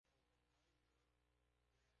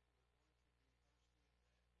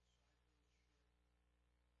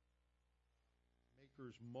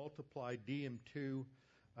Parker's Multiply DM2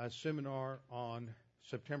 seminar on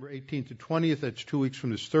September 18th to 20th. That's 2 weeks from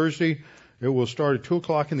this Thursday. It will start at 2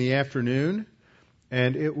 o'clock in the afternoon,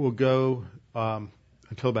 and it will go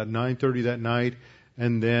until about 9:30 that night,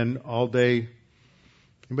 and then all day.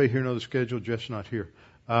 Anybody here know the schedule? Jeff's not here.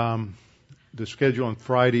 The schedule on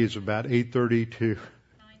Friday is about 8:30 to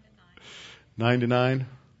 9 to 9.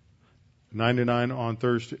 9 to 9 on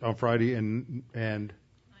Thursday, on Friday, and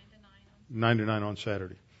 9 to 9 on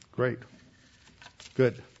Saturday. Great.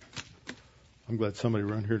 Good. I'm glad somebody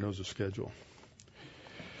around here knows the schedule.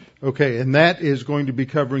 Okay, and that is going to be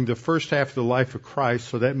covering the first half of the life of Christ,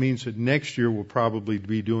 so that means that next year we'll probably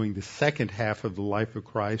be doing the second half of the life of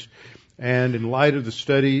Christ. And in light of the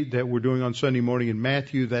study that we're doing on Sunday morning in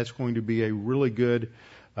Matthew, that's going to be a really good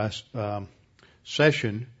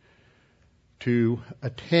session to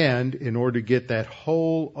attend in order to get that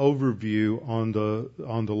whole overview on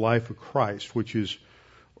the life of Christ, which is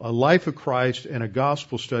a life of Christ and a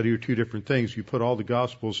gospel study are two different things. You put all the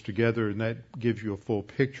gospels together and that gives you a full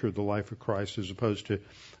picture of the life of Christ as opposed to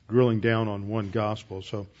drilling down on one gospel.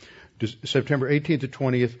 So September 18th to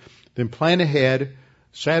 20th, then plan ahead.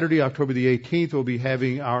 Saturday, October the 18th, we'll be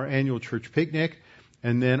having our annual church picnic.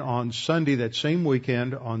 And then on Sunday, that same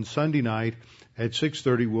weekend, on Sunday night at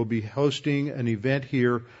 6:30, we'll be hosting an event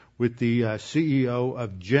here with the CEO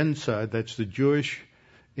of JENSA, that's the Jewish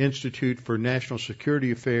Institute for National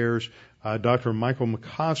Security Affairs, Dr. Michael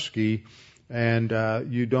McCoskey, and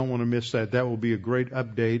you don't want to miss that. That will be a great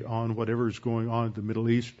update on whatever is going on in the Middle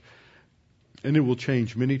East, and it will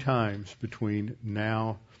change many times between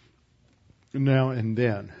now and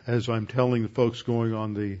then. As I'm telling the folks going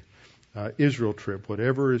on the Israel trip,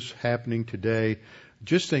 whatever is happening today,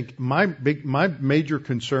 just think, my major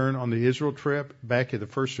concern on the Israel trip back at the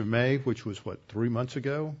 1st of May, which was 4 months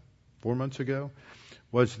ago,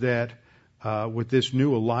 was that with this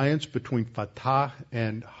new alliance between Fatah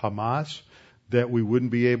and Hamas, that we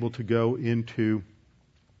wouldn't be able to go into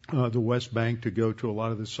the West Bank to go to a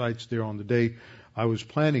lot of the sites there on the day I was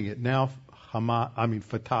planning it. Now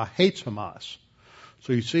Fatah hates Hamas.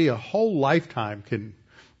 So you see, a whole lifetime can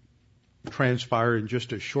transpire in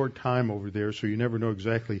just a short time over there, so you never know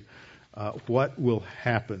exactly what will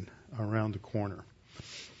happen around the corner.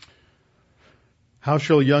 How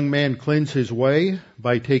shall a young man cleanse his way?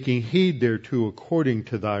 By taking heed thereto according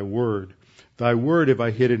to thy word. Thy word have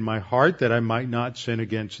I hid in my heart, that I might not sin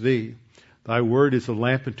against thee. Thy word is a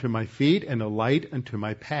lamp unto my feet and a light unto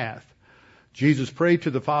my path. Jesus prayed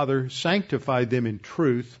to the Father, sanctify them in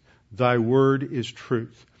truth. Thy word is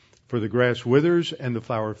truth. For the grass withers and the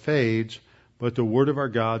flower fades, but the word of our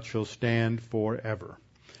God shall stand forever.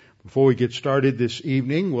 Before we get started this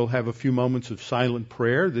evening, we'll have a few moments of silent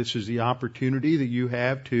prayer. This is the opportunity that you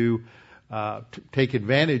have to take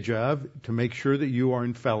advantage of to make sure that you are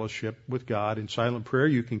in fellowship with God. In silent prayer,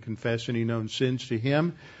 you can confess any known sins to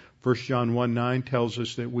Him. 1 John 1:9 tells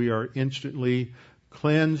us that we are instantly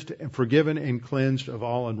cleansed and forgiven and cleansed of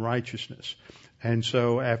all unrighteousness. And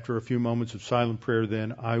so after a few moments of silent prayer,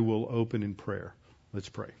 then I will open in prayer. Let's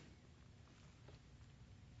pray.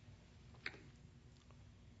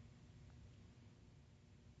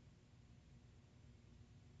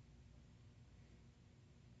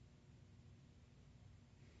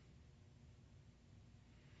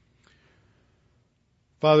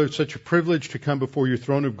 Father, it's such a privilege to come before your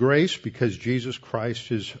throne of grace because Jesus Christ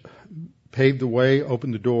has paved the way,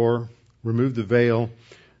 opened the door, removed the veil,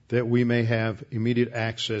 that we may have immediate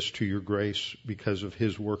access to your grace because of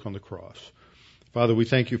his work on the cross. Father, we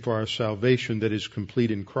thank you for our salvation that is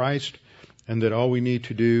complete in Christ, and that all we need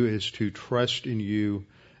to do is to trust in you,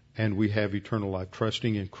 and we have eternal life,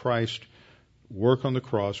 trusting in Christ's work on the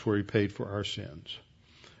cross where he paid for our sins.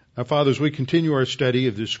 Now, Father, as we continue our study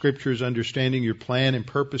of the Scriptures, understanding your plan and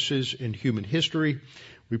purposes in human history,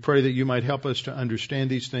 we pray that you might help us to understand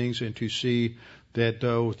these things and to see that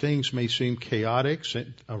though things may seem chaotic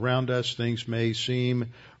around us, things may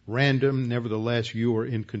seem random, nevertheless you are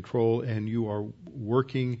in control and you are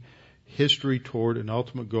working history toward an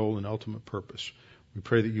ultimate goal and ultimate purpose. We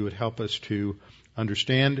pray that you would help us to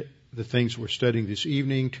understand the things we're studying this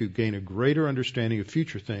evening, to gain a greater understanding of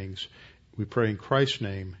future things. We pray in Christ's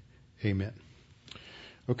name, amen.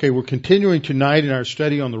 Okay, we're continuing tonight in our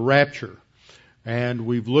study on the rapture. And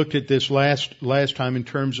we've looked at this last time in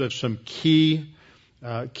terms of some key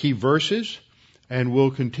verses, and we'll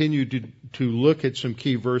continue to look at some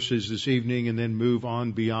key verses this evening and then move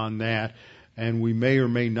on beyond that. And we may or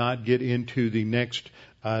may not get into the next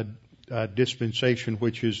dispensation,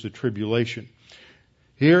 which is the tribulation.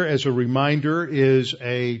 Here, as a reminder, is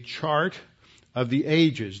a chart of the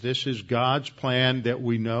ages. This is God's plan that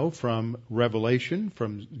we know from Revelation,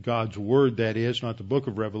 from God's Word, that is, not the book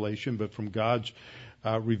of Revelation, but from God's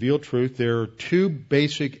revealed truth. There are two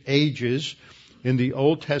basic ages in the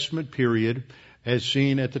Old Testament period, as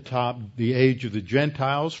seen at the top: the age of the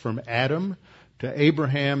Gentiles from Adam to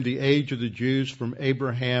Abraham, the age of the Jews from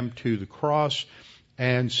Abraham to the cross,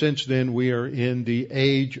 and since then we are in the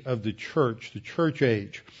age of the church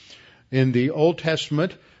age. In the Old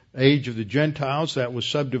Testament age of the Gentiles, that was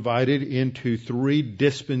subdivided into three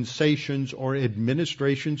dispensations or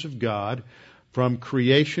administrations of God. From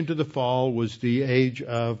creation to the fall was the age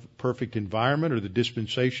of perfect environment, or the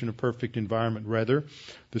dispensation of perfect environment, rather.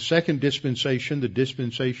 The second dispensation, the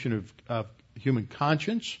dispensation of human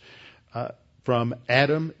conscience, from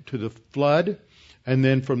Adam to the flood, and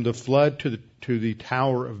then from the flood to the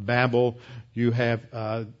Tower of Babel, you have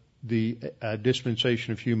the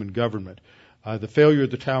dispensation of human government. The failure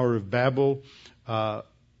of the Tower of Babel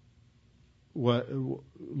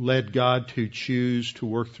led God to choose to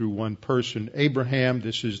work through one person, Abraham.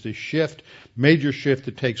 This is the major shift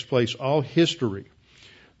that takes place all history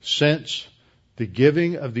since the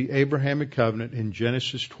giving of the Abrahamic covenant in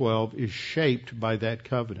Genesis 12 is shaped by that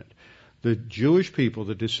covenant. The Jewish people,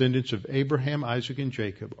 the descendants of Abraham, Isaac, and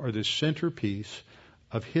Jacob, are the centerpiece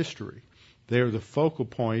of history. They are the focal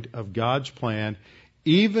point of God's plan,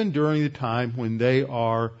 even during the time when they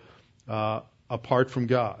are apart from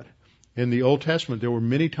God. In the Old Testament, there were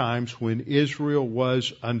many times when Israel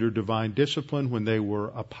was under divine discipline, when they were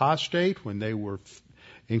apostate, when they were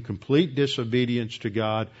in complete disobedience to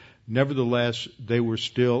God. Nevertheless, they were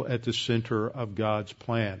still at the center of God's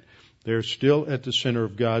plan. They're still at the center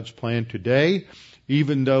of God's plan today,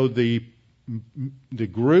 even though the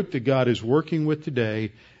group that God is working with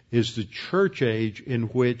today is the church age, in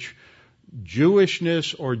which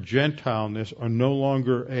Jewishness or Gentileness are no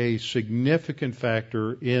longer a significant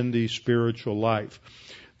factor in the spiritual life.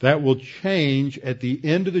 That will change at the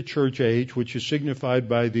end of the church age, which is signified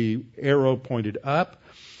by the arrow pointed up.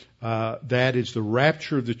 That is the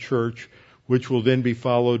rapture of the church, which will then be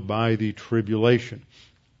followed by the tribulation.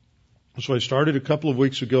 So I started a couple of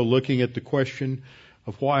weeks ago looking at the question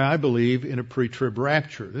of why I believe in a pre-trib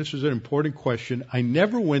rapture. This is an important question. I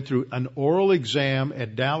never went through an oral exam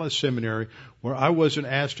at Dallas Seminary where I wasn't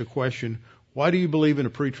asked a question, why do you believe in a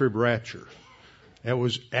pre-trib rapture? It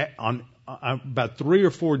was on about 3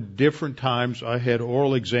 or 4 different times I had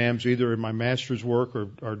oral exams, either in my master's work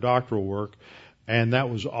or doctoral work, and that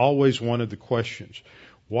was always one of the questions.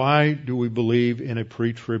 Why do we believe in a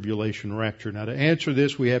pre-tribulation rapture? Now, to answer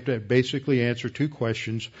this, we have to basically answer 2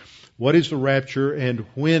 questions. What is the rapture, and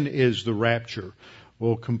when is the rapture?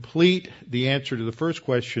 We'll complete the answer to the first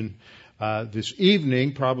question this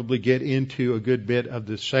evening, probably get into a good bit of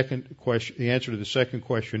the second question, the answer to the second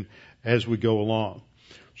question as we go along.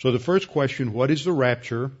 So the first question, what is the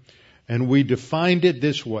rapture? And we defined it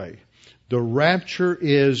this way. The rapture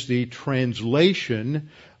is the translation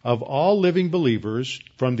of all living believers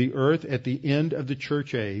from the earth at the end of the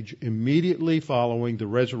church age, immediately following the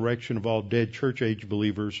resurrection of all dead church age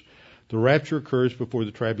believers. The rapture occurs before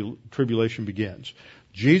the tribulation begins.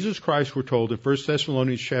 Jesus Christ, we're told in 1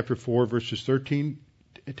 Thessalonians chapter 4, verses 13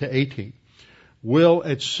 to 18, will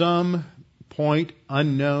at some point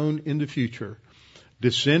unknown in the future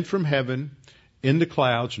descend from heaven in the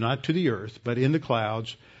clouds, not to the earth, but in the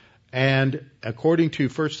clouds. And according to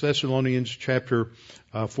 1 Thessalonians chapter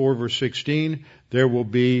 4, verse 16, there will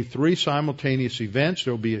be 3 simultaneous events.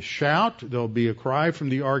 There will be a shout, there will be a cry from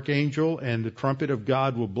the archangel, and the trumpet of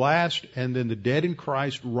God will blast, and then the dead in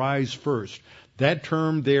Christ rise first. That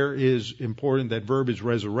term there is important. That verb is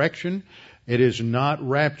resurrection. It is not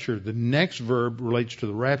rapture. The next verb relates to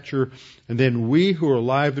the rapture. And then we who are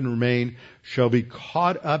alive and remain shall be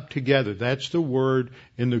caught up together. That's the word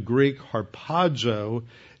in the Greek, harpazo.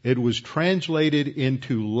 It was translated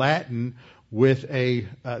into Latin with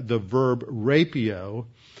the verb rapio.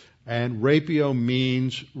 And rapio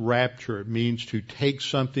means rapture. It means to take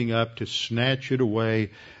something up, to snatch it away.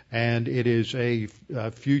 And it is a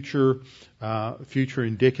future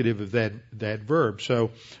indicative of that verb.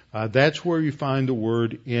 So that's where you find the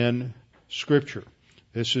word in Scripture.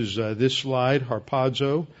 This is this slide.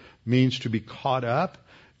 Harpazo means to be caught up.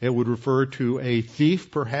 It would refer to a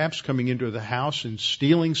thief, perhaps, coming into the house and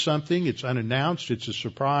stealing something. It's unannounced. It's a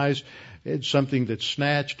surprise. It's something that's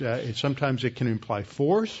snatched. Sometimes it can imply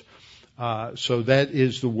force. So that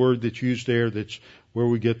is the word that's used there. That's where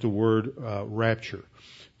we get the word rapture.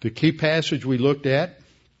 The key passage we looked at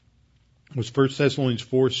was 1 Thessalonians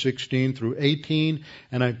 4:16 through 18,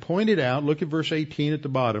 and I pointed out, look at verse 18 at the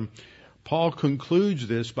bottom, Paul concludes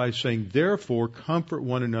this by saying, therefore, comfort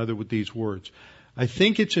one another with these words. I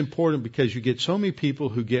think it's important because you get so many people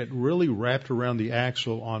who get really wrapped around the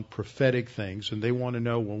axle on prophetic things, and they want to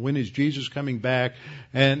know, well, when is Jesus coming back?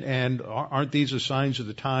 And aren't these the signs of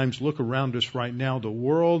the times? Look around us right now. The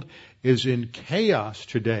world is in chaos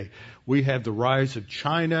today. We have the rise of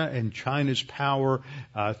China and China's power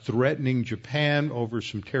threatening Japan over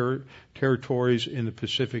some territories in the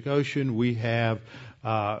Pacific Ocean. We have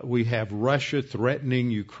Russia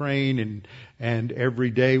threatening Ukraine, and every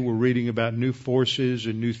day we're reading about new forces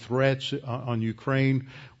and new threats on Ukraine.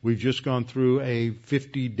 We've just gone through a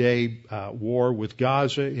 50-day war with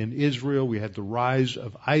Gaza in Israel. We had the rise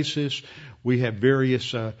of ISIS. We have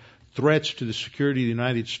various threats to the security of the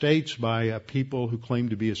United States by people who claim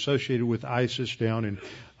to be associated with ISIS down in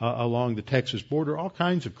along the Texas border. All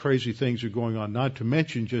kinds of crazy things are going on, not to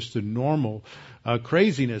mention just the normal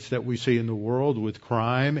craziness that we see in the world with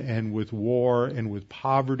crime and with war and with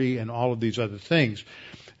poverty and all of these other things.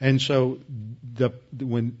 And so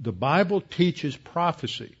when the Bible teaches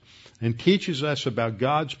prophecy and teaches us about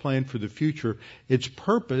God's plan for the future, its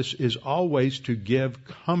purpose is always to give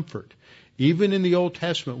comfort. Even in the Old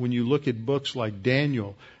Testament, when you look at books like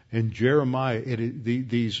Daniel and Jeremiah,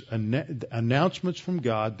 these announcements from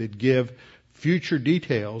God that give future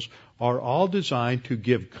details are all designed to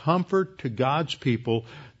give comfort to God's people,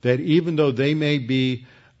 that even though they may be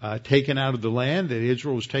taken out of the land, that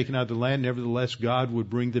Israel was taken out of the land, nevertheless God would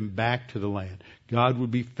bring them back to the land. God would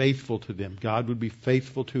be faithful to them. God would be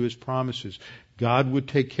faithful to His promises. God would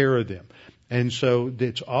take care of them. And so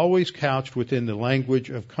it's always couched within the language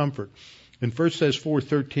of comfort. In 1 Thessalonians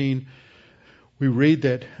 4:13, we read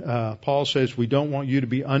that Paul says, we don't want you to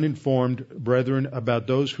be uninformed, brethren, about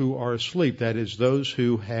those who are asleep. That is, those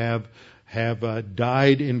who have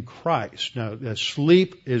died in Christ. Now,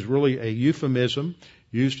 sleep is really a euphemism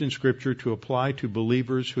used in Scripture to apply to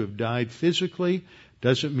believers who have died physically.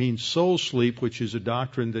 Doesn't mean soul sleep, which is a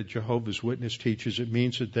doctrine that Jehovah's Witness teaches. It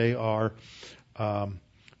means that they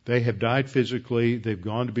have died physically. They've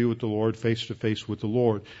gone to be with the Lord, face to face with the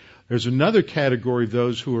Lord. There's another category of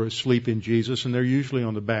those who are asleep in Jesus, and they're usually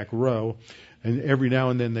on the back row, and every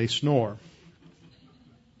now and then they snore.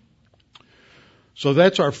 So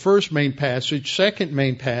that's our first main passage. Second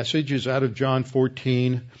main passage is out of John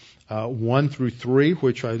 14, 1 through 3,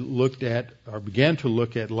 which I began to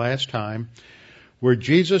look at last time, where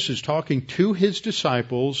Jesus is talking to His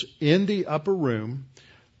disciples in the upper room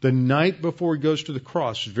the night before He goes to the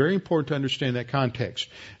cross. It's very important to understand that context.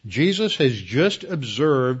 Jesus has just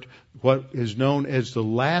observed what is known as the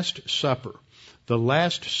Last Supper. The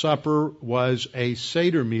Last Supper was a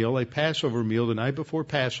Seder meal, a Passover meal, the night before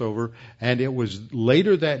Passover, and it was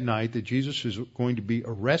later that night that Jesus is going to be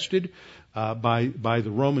arrested by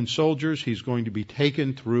the Roman soldiers. He's going to be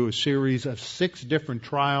taken through a series of 6 different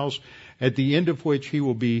trials, at the end of which He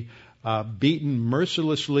will be beaten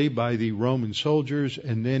mercilessly by the Roman soldiers,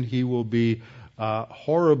 and then He will be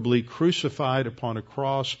horribly crucified upon a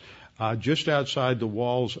cross just outside the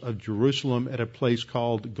walls of Jerusalem at a place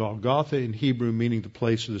called Golgotha in Hebrew, meaning the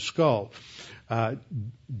place of the skull.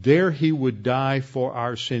 There He would die for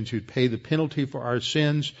our sins. He would pay the penalty for our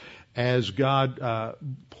sins as God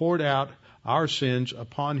poured out our sins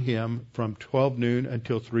upon Him from 12 noon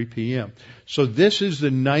until 3 p.m. So this is the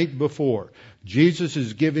night before. Jesus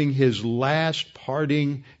is giving His last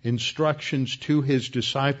parting instructions to His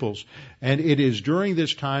disciples. And it is during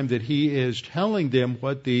this time that He is telling them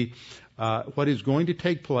what is going to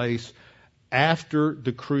take place after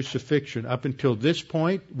the crucifixion. Up until this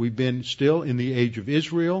point, we've been still in the age of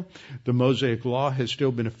Israel. The Mosaic Law has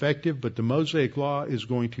still been effective, but the Mosaic Law is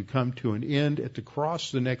going to come to an end at the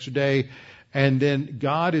cross the next day. And then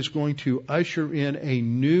God is going to usher in a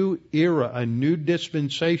new era, a new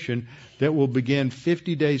dispensation that will begin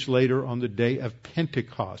 50 days later on the day of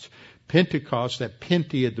Pentecost. Pentecost, that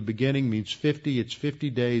Pente at the beginning means 50. It's 50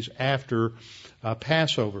 days after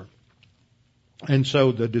Passover. And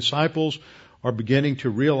so the disciples are beginning to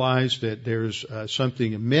realize that there's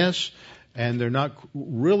something amiss, and they're not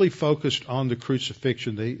really focused on the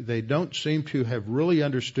crucifixion. They don't seem to have really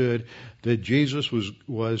understood that Jesus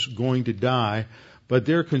was going to die, but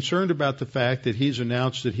they're concerned about the fact that He's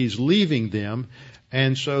announced that He's leaving them,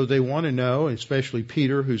 and so they want to know, especially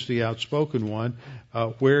Peter, who's the outspoken one,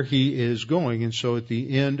 where He is going. And so at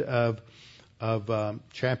the end of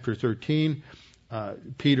chapter 13,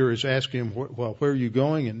 Peter is asking him, well, where are you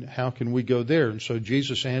going and how can we go there? And so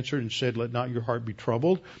Jesus answered and said, let not your heart be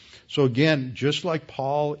troubled. So again, just like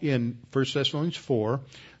Paul in 1 Thessalonians 4,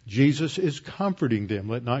 Jesus is comforting them.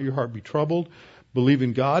 Let not your heart be troubled. Believe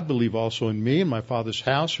in God, believe also in me. In my Father's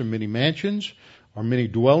house are many mansions. are many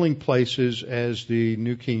dwelling places, as the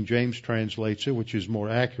New King James translates it, which is more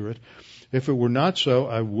accurate. If it were not so,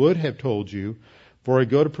 I would have told you, for I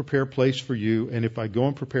go to prepare a place for you, and if I go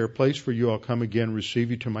and prepare a place for you, I'll come again and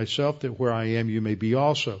receive you to myself, that where I am you may be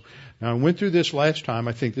also. Now, I went through this last time.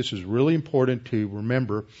 I think this is really important to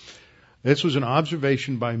remember. This was an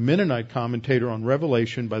observation by a Mennonite commentator on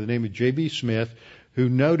Revelation by the name of J.B. Smith, who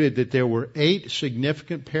noted that there were 8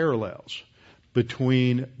 significant parallels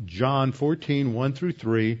between John 14, 1 through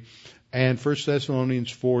 3, and 1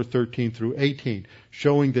 Thessalonians 4, 13 through 18,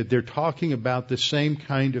 showing that they're talking about the same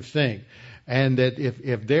kind of thing. And that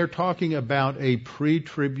if they're talking about a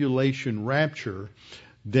pre-tribulation rapture,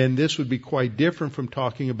 then this would be quite different from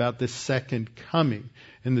talking about the second coming.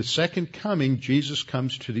 In the second coming, Jesus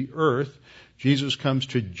comes to the earth. Jesus comes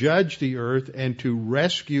to judge the earth and to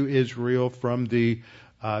rescue Israel from the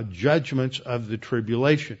judgments of the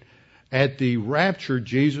tribulation. At the rapture,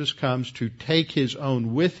 Jesus comes to take his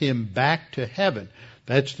own with him back to heaven.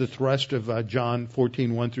 That's the thrust of John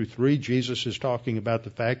 14, 1 through 3. Jesus is talking about the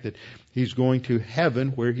fact that he's going to heaven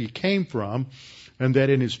where he came from, and that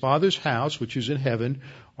in his Father's house, which is in heaven,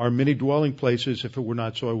 are many dwelling places. If it were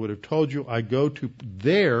not so, I would have told you. I go to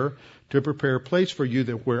there to prepare a place for you,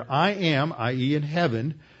 that where I am, i.e. in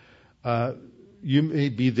heaven, you may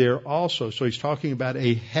be there also. So he's talking about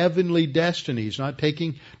a heavenly destiny. He's not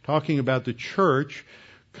talking about the church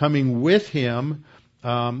coming with him,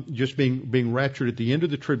 just being raptured at the end of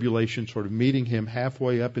the tribulation, sort of meeting him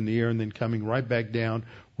halfway up in the air and then coming right back down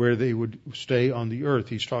where they would stay on the earth.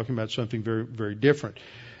 He's talking about something very, very different.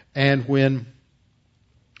 And when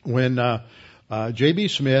J.B.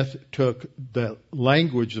 Smith took the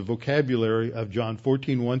language, the vocabulary of John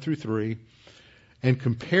 14, 1 through 3, and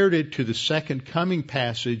compared it to the second coming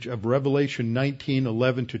passage of Revelation 19,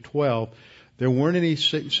 11 to 12, there weren't any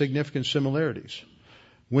significant similarities.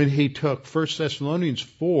 When he took 1 Thessalonians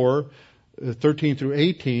 4, 13 through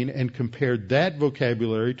 18, and compared that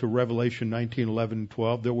vocabulary to Revelation 19, 11, and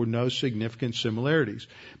 12, there were no significant similarities.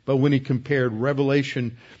 But when he compared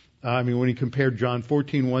when he compared John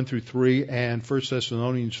 14, 1 through 3, and 1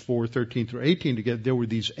 Thessalonians 4, 13 through 18 together, there were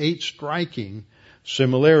these 8 striking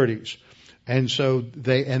similarities. And so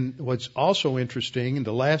and what's also interesting, and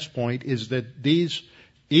the last point, is that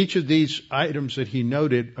each of these items that he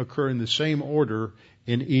noted occur in the same order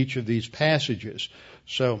in each of these passages.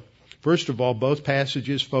 So, first of all, both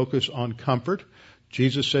passages focus on comfort.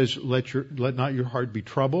 Jesus says, let not your heart be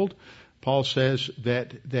troubled. Paul says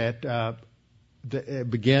that it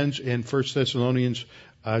begins in 1 Thessalonians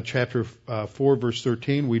chapter 4, verse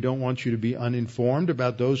 13. We don't want you to be uninformed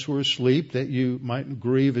about those who are asleep, that you might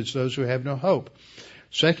grieve as those who have no hope.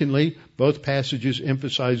 Secondly, both passages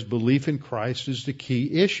emphasize belief in Christ as the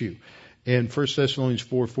key issue. In 1 Thessalonians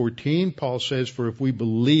 4:14, Paul says, for if we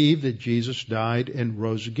believe that Jesus died and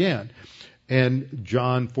rose again. And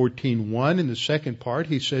John 14:1, in the second part,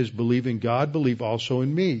 he says, believe in God, believe also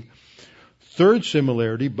in me. Third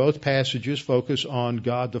similarity, both passages focus on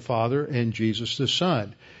God the Father and Jesus the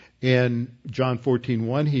Son. In John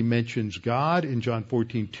 14:1, he mentions God. In John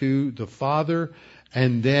 14:2, the Father.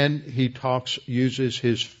 And then he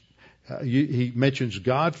he mentions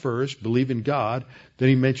God first, believe in God. Then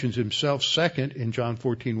he mentions himself second in John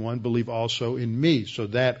 14:1, believe also in me. So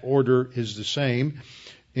that order is the same.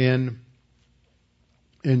 In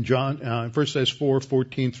 1 Thessalonians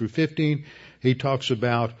 4:14 through 15, he talks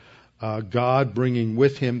about God bringing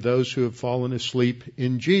with him those who have fallen asleep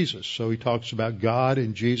in Jesus. So he talks about God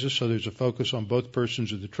and Jesus, so there's a focus on both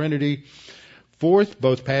persons of the Trinity. Fourth,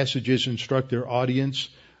 both passages instruct their audiences.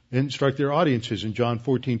 In John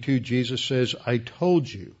 14:2, Jesus says, I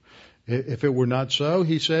told you. If it were not so,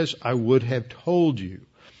 he says, I would have told you.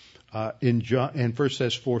 In 1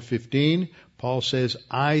 Thessalonians 4:15, Paul says,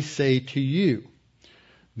 I say to you.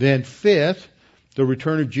 Then fifth, the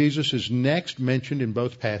return of Jesus is next mentioned in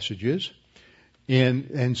both passages.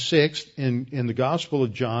 And sixth, in the Gospel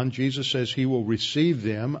of John, Jesus says he will receive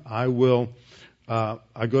them. I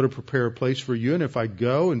go to prepare a place for you, and if I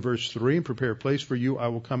go, in verse 3, and prepare a place for you, I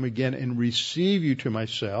will come again and receive you to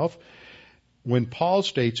myself. When Paul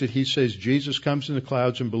states it, he says Jesus comes in the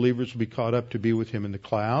clouds and believers will be caught up to be with him in the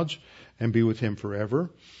clouds and be with him forever.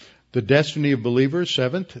 The destiny of believers,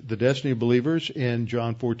 seventh, the destiny of believers in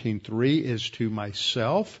John 14:3 is to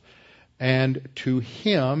myself and to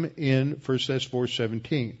him in 1 Thessalonians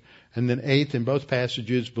 4:17. And then eighth, in both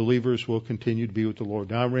passages, believers will continue to be with the Lord.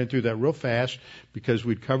 Now, I ran through that real fast because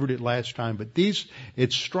we'd covered it last time, but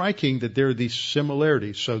it's striking that there are these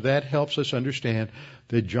similarities. So that helps us understand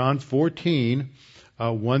that John 14,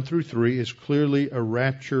 1 through 3 is clearly a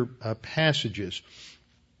rapture passages.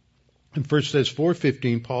 In 1 Thessalonians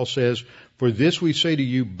 4:15, Paul says, For this we say to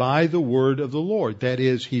you by the word of the Lord. That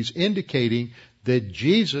is, he's indicating that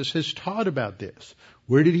Jesus has taught about this.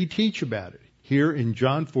 Where did he teach about it? Here in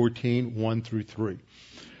John 14, 1 through 3.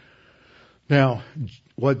 Now,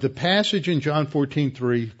 what the passage in John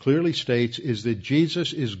 14:3 clearly states is that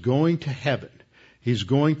Jesus is going to heaven. He's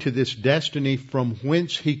going to this destiny from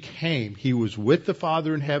whence he came. He was with the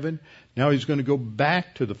Father in heaven. Now he's going to go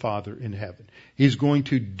back to the Father in heaven. He's going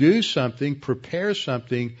to do something, prepare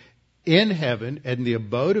something in heaven and the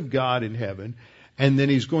abode of God in heaven, and then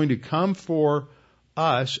he's going to come for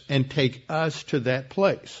us and take us to that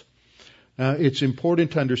place. It's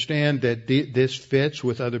important to understand that this fits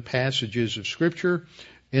with other passages of Scripture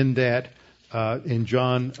in that in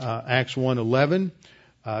Acts 1:11,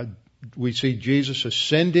 we see Jesus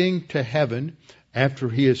ascending to heaven. After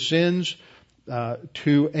he ascends,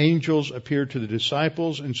 two angels appeared to the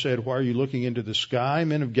disciples and said, "Why are you looking into the sky,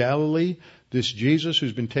 men of Galilee? This Jesus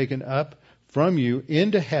who's been taken up from you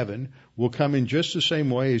into heaven will come in just the same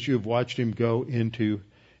way as you have watched him go into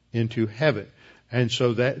heaven." And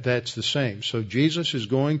so that's the same. So Jesus is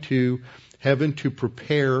going to heaven to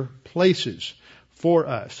prepare places for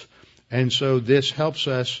us. And so this helps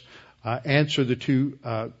us answer the two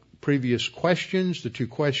previous questions, the two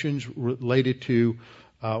questions related to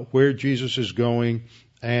where Jesus is going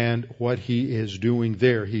and what he is doing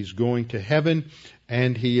there. He's going to heaven,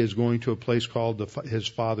 and he is going to a place called his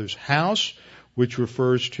Father's house, which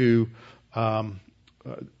refers to,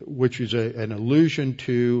 which is an allusion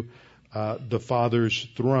to the Father's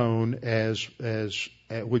throne,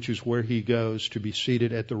 which is where he goes to be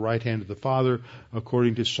seated at the right hand of the Father,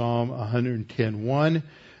 according to Psalm 110:1,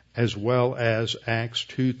 as well as Acts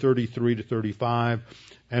 2:33 to 35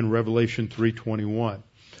 and Revelation 3:21.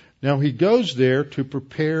 Now he goes there to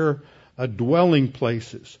prepare dwelling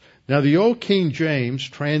places. Now the old King James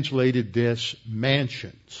translated this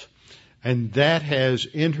mansions, and that has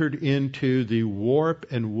entered into the warp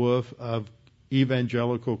and woof of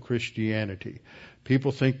evangelical Christianity.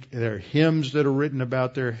 People think there are hymns that are written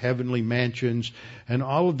about their heavenly mansions, and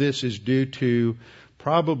all of this is due to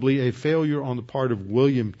probably a failure on the part of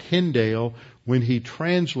William Tyndale when he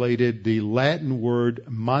translated the Latin word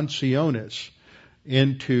mansionis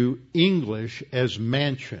into English as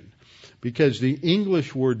mansion, because the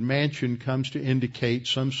English word mansion comes to indicate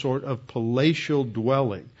some sort of palatial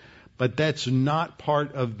dwelling, but that's not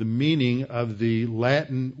part of the meaning of the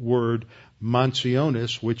Latin word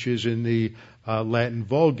mansionis, which is in the Latin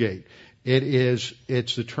Vulgate.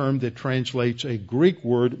 It's the term that translates a Greek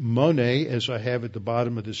word, mone, as I have at the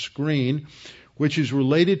bottom of the screen, which is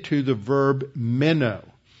related to the verb meno.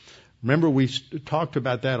 Remember, we talked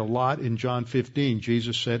about that a lot in John 15.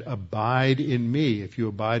 Jesus said, "Abide in me. If you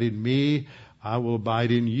abide in me, I will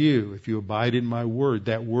abide in you. If you abide in my word."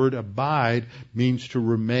 That word abide means to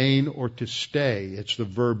remain or to stay. It's the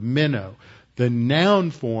verb meno. The noun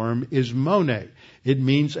form is mone. It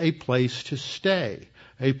means a place to stay,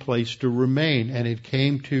 a place to remain. And it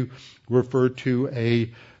came to refer to a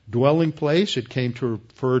dwelling place. It came to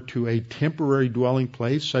refer to a temporary dwelling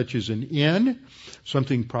place, such as an inn,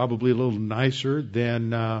 something probably a little nicer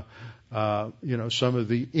than some of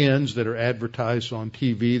the inns that are advertised on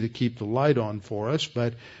TV that keep the light on for us.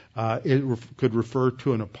 But it could refer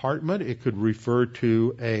to an apartment. It could refer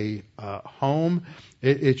to a home.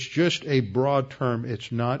 It's just a broad term.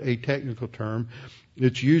 It's not a technical term.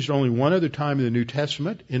 It's used only one other time in the New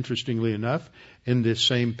Testament, interestingly enough, in this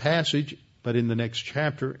same passage, but in the next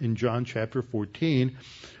chapter, in John chapter 14,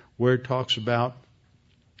 where it talks about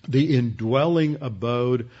the indwelling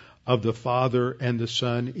abode of the Father and the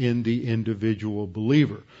Son in the individual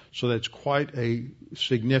believer. So that's quite a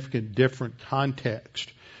significant different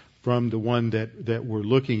context from the one that we're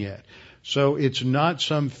looking at. So it's not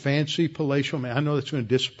some fancy palatial man. I know that's going to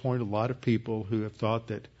disappoint a lot of people who have thought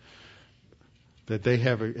that they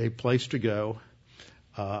have a place to go,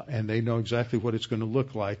 and they know exactly what it's going to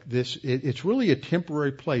look like. It's really a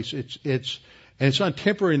temporary place. It's not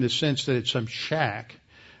temporary in the sense that it's some shack.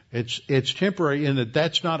 It's temporary in that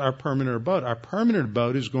that's not our permanent abode. Our permanent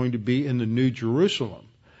abode is going to be in the New Jerusalem.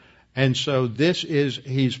 And so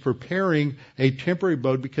he's preparing a temporary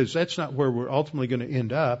abode, because that's not where we're ultimately going to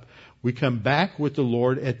end up. We come back with the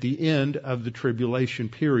Lord at the end of the tribulation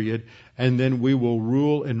period, and then we will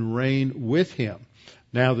rule and reign with him.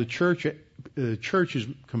 Now the church is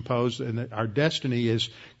composed, and our destiny is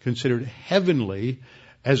considered heavenly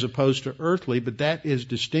as opposed to earthly, but that is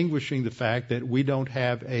distinguishing the fact that we don't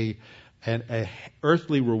have an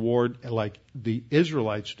earthly reward like the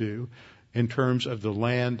Israelites do in terms of the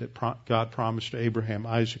land that God promised to Abraham,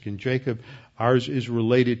 Isaac, and Jacob. Ours is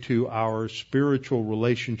related to our spiritual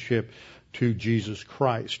relationship to Jesus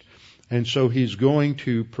Christ. And so he's going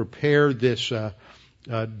to prepare this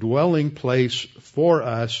dwelling place for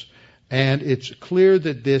us, and it's clear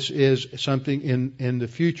that this is something in the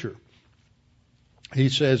future. He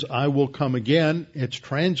says, I will come again. It's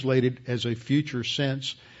translated as a future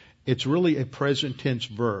sense. It's really a present tense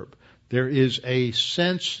verb. There is a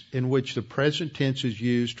sense in which the present tense is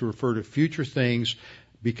used to refer to future things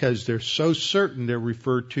because they're so certain they're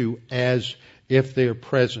referred to as if they are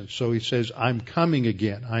present. So he says, I'm coming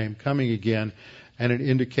again. I am coming again. And it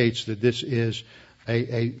indicates that this is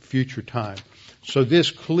a future time. So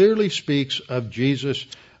this clearly speaks of Jesus'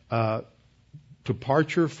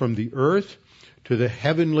 departure from the earth to the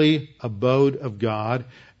heavenly abode of God.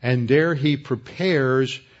 And there he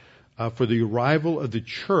prepares for the arrival of the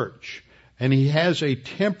church. And he has a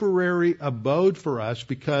temporary abode for us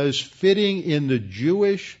because fitting in the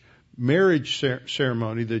Jewish marriage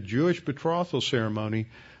ceremony, the Jewish betrothal ceremony,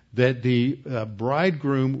 that the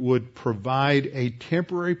bridegroom would provide a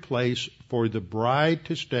temporary place for the bride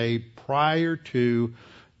to stay prior to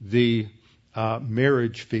the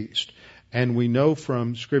marriage feast. And we know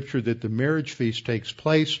from Scripture that the marriage feast takes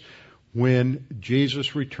place when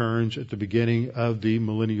Jesus returns at the beginning of the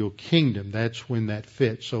millennial kingdom. That's when that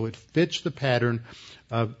fits. So it fits the pattern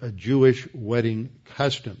of a Jewish wedding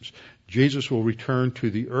customs. Jesus will return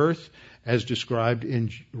to the earth as described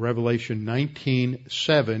in Revelation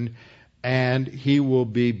 19:7, and he will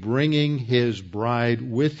be bringing his bride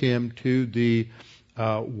with him to the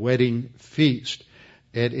wedding feast.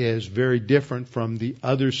 It is very different from the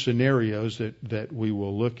other scenarios that we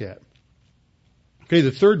will look at. Okay,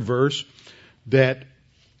 the third verse that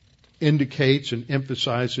indicates and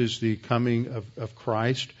emphasizes the coming of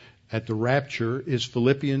Christ at the rapture is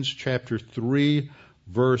Philippians chapter 3,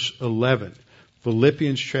 verse 11.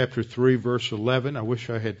 Philippians chapter 3, verse 11. I wish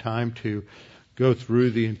I had time to go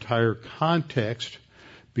through the entire context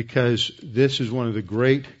because this is one of the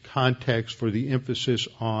great contexts for the emphasis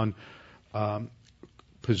on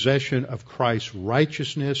possession of Christ's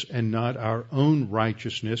righteousness and not our own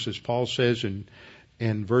righteousness. As Paul says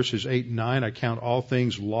in verses 8 and 9, I count all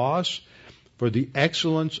things loss for the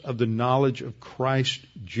excellence of the knowledge of Christ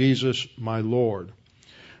Jesus my Lord,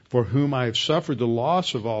 for whom I have suffered the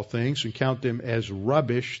loss of all things and count them as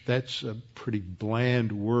rubbish. That's a pretty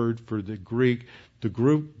bland word for the Greek. The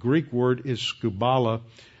Greek word is skubala,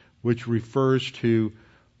 which refers to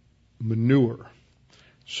manure.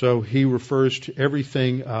 So he refers to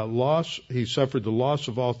everything loss. He suffered the loss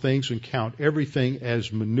of all things and count everything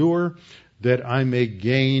as manure, that I may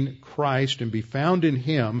gain Christ and be found in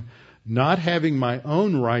him, not having my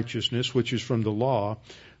own righteousness, which is from the law,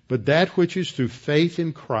 but that which is through faith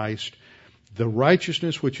in Christ, the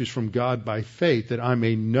righteousness which is from God by faith, that I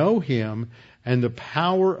may know him and the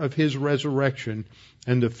power of his resurrection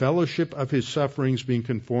and the fellowship of his sufferings, being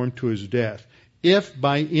conformed to his death, if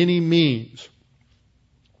by any means,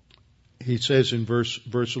 he says in verse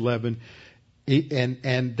 11,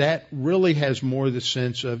 and that really has more the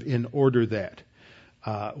sense of in order that,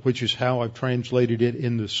 which is how I've translated it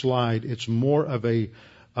in the slide. It's more of a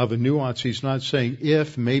nuance. He's not saying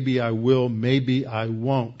if, maybe I will, maybe I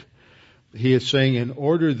won't. He is saying in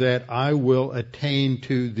order that I will attain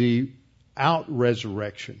to the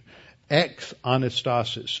out-resurrection. Ex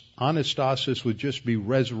anastasis. Anastasis would just be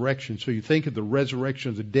resurrection. So you think of the resurrection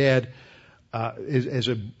of the dead as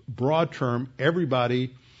a broad term.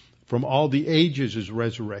 Everybody from all the ages is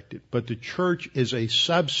resurrected. But the church is a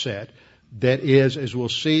subset that is, as we'll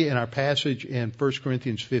see in our passage in 1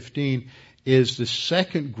 Corinthians 15, is the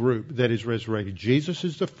second group that is resurrected. Jesus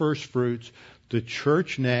is the first fruits, the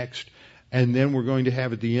church next, and then we're going to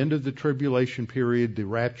have at the end of the tribulation period the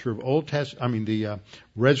rapture of the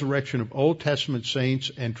resurrection of Old Testament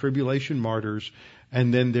saints and tribulation martyrs,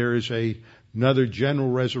 and then there is another general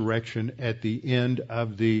resurrection at the end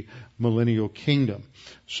of the millennial kingdom.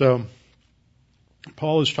 So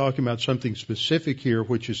Paul is talking about something specific here,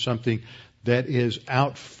 which is something that is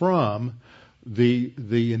out from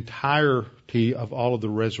the entirety of all of the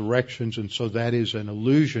resurrections, and so that is an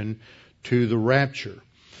allusion to the rapture.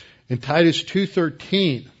 In Titus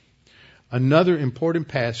 2:13, another important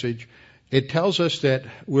passage, it tells us that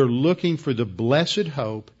we're looking for the blessed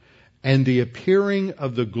hope and the appearing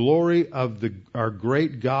of the glory of our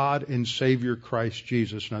great God and Savior Christ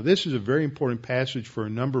Jesus. Now, this is a very important passage for a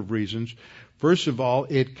number of reasons. First of all,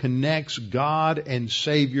 it connects God and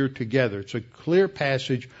Savior together. It's a clear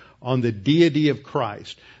passage on the deity of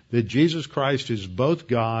Christ, that Jesus Christ is both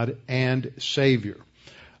God and Savior.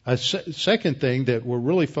 A second thing that we're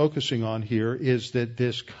really focusing on here is that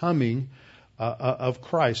this coming of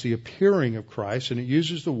Christ, the appearing of Christ, and it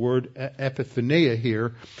uses the word epiphania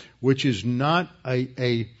here, which is not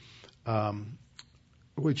a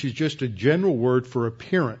which is just a general word for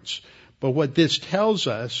appearance. But what this tells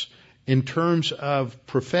us in terms of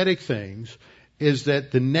prophetic things is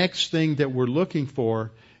that the next thing that we're looking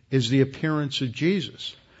for is the appearance of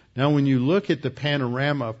Jesus. Now, when you look at the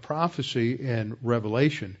panorama of prophecy and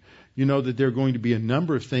Revelation, you know that there are going to be a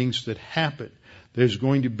number of things that happen. There's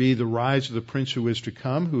going to be the rise of the prince who is to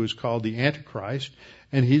come, who is called the Antichrist,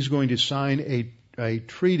 and he's going to sign a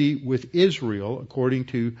treaty with Israel, according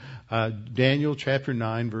to Daniel chapter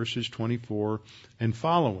 9, verses 24 and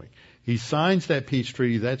following. He signs that peace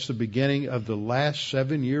treaty. That's the beginning of the last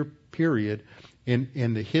 7-year period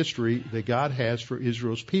in the history that God has for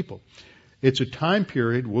Israel's people. It's a time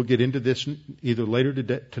period, we'll get into this either later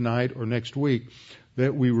tonight or next week,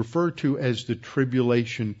 that we refer to as the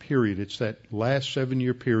tribulation period. It's that last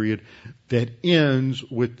 7-year period that ends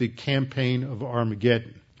with the campaign of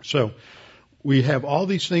Armageddon. So we have all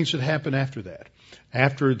these things that happen after that.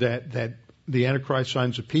 After that the Antichrist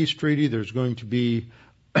signs a peace treaty, there's going to be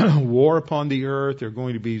war upon the earth. There are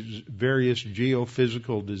going to be various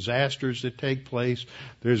geophysical disasters that take place.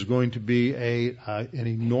 There's going to be an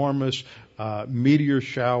enormous meteor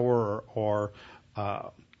shower or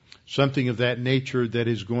something of that nature that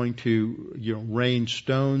is going to rain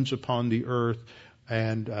stones upon the earth,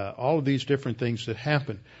 and all of these different things that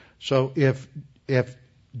happen. So if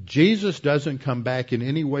Jesus doesn't come back in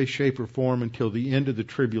any way, shape, or form until the end of the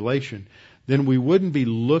tribulation, then we wouldn't be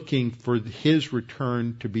looking for his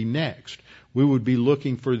return to be next. We would be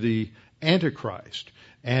looking for the Antichrist.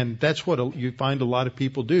 And that's what you find a lot of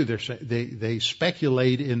people do. They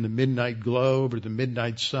speculate in the Midnight Globe or the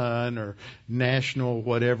Midnight Sun or National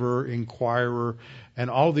whatever, Enquirer, and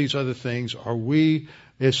all these other things.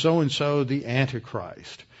 Is so-and-so the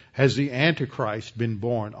Antichrist? Has the Antichrist been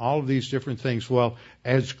born? All of these different things. Well,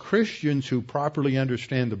 as Christians who properly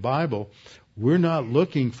understand the Bible, we're not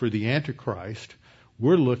looking for the Antichrist.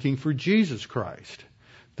 We're looking for Jesus Christ.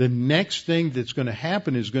 The next thing that's going to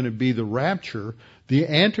happen is going to be the rapture. The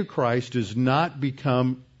Antichrist does not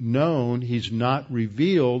become known. He's not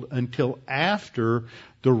revealed until after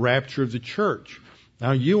the rapture of the church.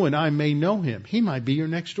 Now, you and I may know him. He might be your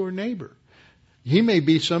next door neighbor. He may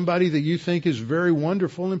be somebody that you think is very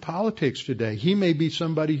wonderful in politics today. He may be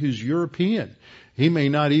somebody who's European. He may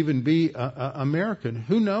not even be American.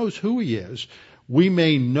 Who knows who he is? We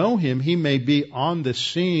may know him. He may be on the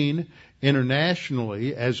scene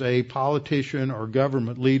internationally as a politician or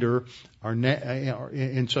government leader or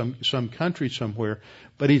in some country somewhere,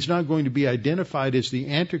 but he's not going to be identified as the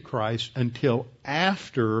Antichrist until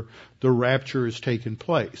after the rapture has taken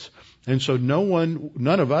place. And so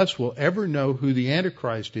none of us will ever know who the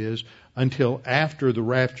Antichrist is until after the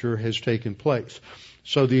rapture has taken place.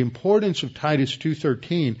 So the importance of Titus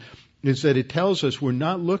 2:13 is that it tells us we're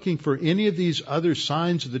not looking for any of these other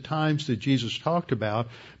signs of the times that Jesus talked about,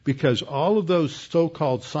 because all of those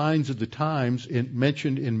so-called signs of the times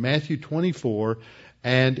mentioned in Matthew 24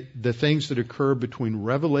 and the things that occur between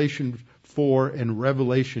Revelation 4 and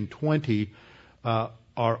Revelation 20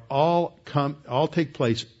 all take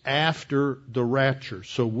place after the rapture.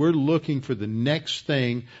 So we're looking for the next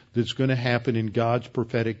thing that's going to happen in God's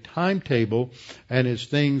prophetic timetable, and as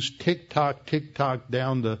things tick-tock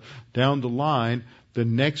down the line, the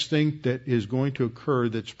next thing that is going to occur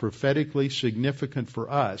that's prophetically significant for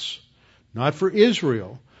us, not for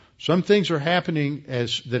Israel. Some things are happening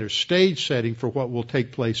that are stage setting for what will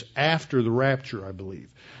take place after the rapture, I believe.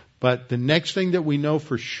 But the next thing that we know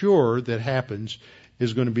for sure that happens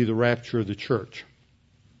is going to be the rapture of the church.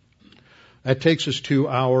 That takes us to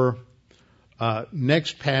our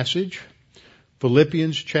next passage,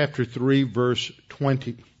 Philippians chapter 3, verse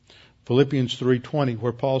 20. Philippians 3:20,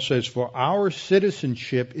 where Paul says, "For our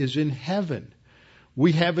citizenship is in heaven."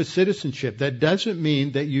 We have a citizenship. That doesn't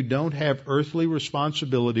mean that you don't have earthly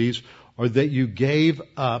responsibilities or that you gave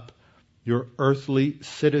up your earthly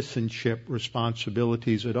citizenship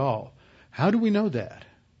responsibilities at all. How do we know that?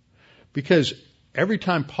 Because every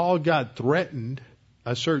time Paul got threatened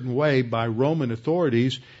a certain way by Roman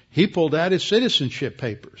authorities, he pulled out his citizenship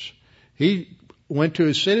papers. He went to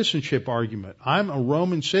his citizenship argument. I'm a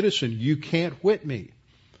Roman citizen. You can't whip me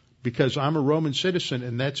because I'm a Roman citizen,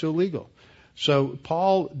 and that's illegal. So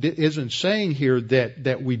Paul isn't saying here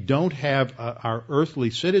that we don't have our earthly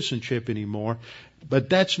citizenship anymore, but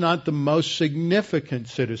that's not the most significant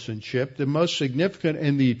citizenship. The most significant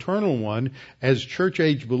and the eternal one as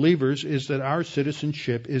church-age believers is that our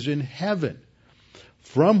citizenship is in heaven,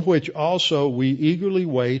 from which also we eagerly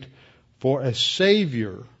wait for a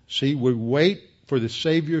Savior. See, we wait for the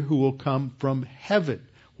Savior who will come from heaven.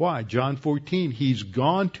 Why? John 14, He's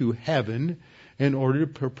gone to heaven in order to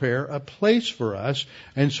prepare a place for us.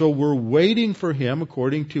 And so we're waiting for Him,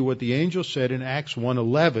 according to what the angel said in Acts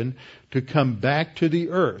 1:11, to come back to the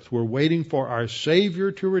earth. We're waiting for our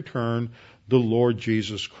Savior to return, the Lord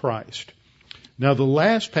Jesus Christ. Now, the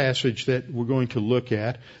last passage that we're going to look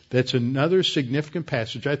at, that's another significant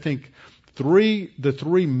passage. I think the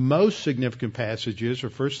three most significant passages are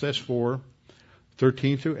 1 Thess 4,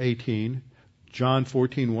 13 through 18, John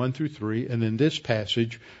 14, 1 through 3, and then this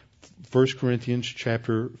passage, 1 Corinthians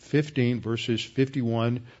chapter 15, verses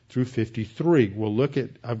 51 through 53. We'll look at,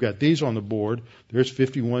 I've got these on the board. There's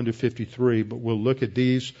 51 to 53, but we'll look at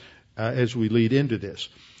these as we lead into this.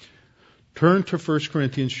 Turn to 1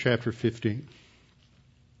 Corinthians chapter 15.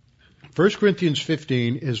 1 Corinthians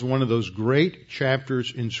 15 is one of those great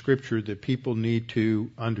chapters in Scripture that people need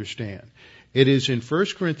to understand. It is in 1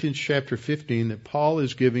 Corinthians chapter 15 that Paul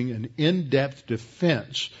is giving an in-depth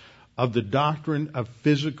defense of the doctrine of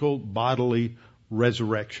physical bodily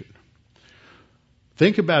resurrection.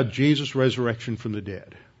 Think about Jesus' resurrection from the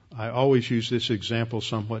dead. I always use this example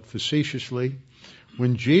somewhat facetiously.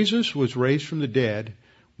 When Jesus was raised from the dead,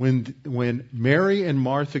 when Mary and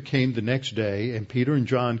Martha came the next day, and Peter and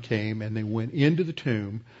John came, and they went into the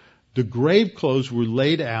tomb, the grave clothes were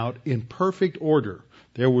laid out in perfect order.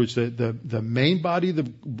 There was the main body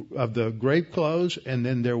of the grave clothes, and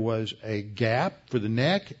then there was a gap for the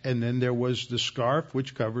neck, and then there was the scarf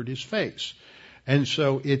which covered his face. And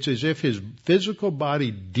so it's as if his physical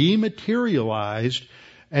body dematerialized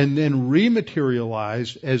and then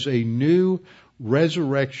rematerialized as a new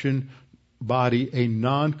resurrection body, a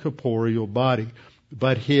non-corporeal body.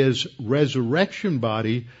 But his resurrection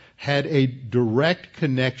body had a direct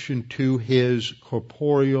connection to his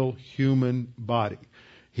corporeal human body.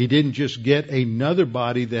 He didn't just get another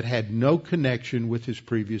body that had no connection with his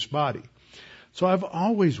previous body. So I've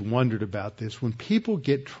always wondered about this. When people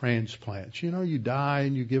get transplants, you die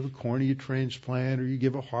and you give a cornea transplant, or you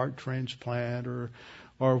give a heart transplant, or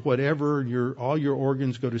whatever, and all your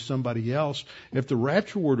organs go to somebody else. If the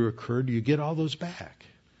rapture were to occur, do you get all those back?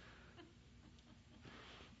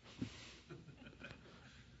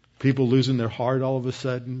 People losing their heart all of a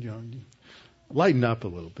sudden, lighten up a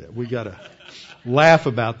little bit. We got to laugh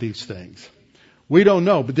about these things. We don't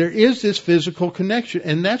know, but there is this physical connection,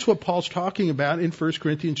 and that's what Paul's talking about in 1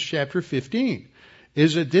 Corinthians chapter 15,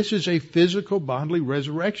 is that this is a physical bodily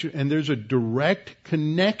resurrection, and there's a direct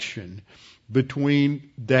connection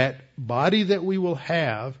between that body that we will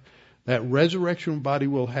have, that resurrection body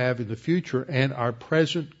we'll have in the future, and our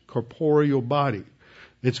present corporeal body.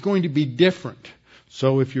 It's going to be different.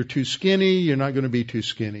 So if you're too skinny, you're not going to be too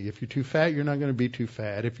skinny. If you're too fat, you're not going to be too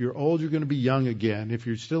fat. If you're old, you're going to be young again. If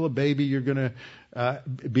you're still a baby, you're going to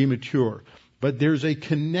be mature. But there's a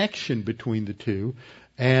connection between the two,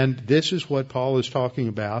 and this is what Paul is talking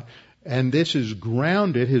about. And this is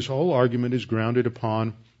grounded, his whole argument is grounded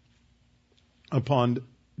upon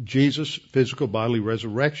Jesus' physical bodily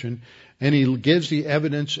resurrection, and he gives the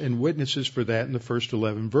evidence and witnesses for that in the first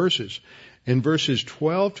 11 verses. In verses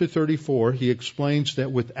 12 to 34, he explains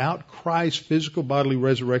that without Christ's physical bodily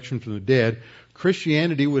resurrection from the dead,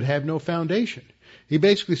 Christianity would have no foundation. He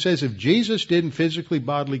basically says if Jesus didn't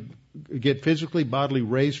get physically bodily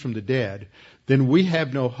raised from the dead, then we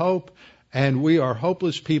have no hope, and we are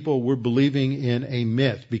hopeless people. We're believing in a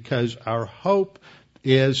myth, because our hope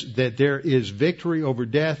is that there is victory over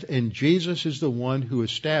death, and Jesus is the one who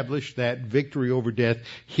established that victory over death.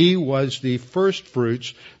 He was the first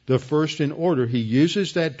fruits, the first in order. He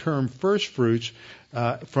uses that term first fruits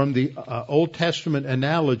from the Old Testament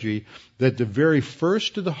analogy that the very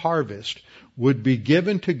first of the harvest would be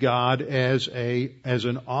given to God as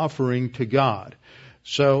an offering to God.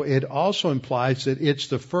 So it also implies that it's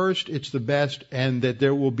the first, it's the best, and that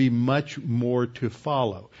there will be much more to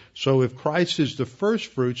follow. So if Christ is the first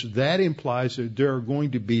fruits, that implies that there are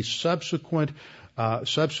going to be subsequent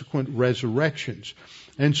resurrections.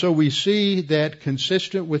 And so we see that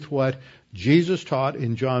consistent with what Jesus taught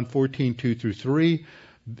in John 14, 2 through 3,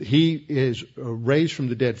 he is raised from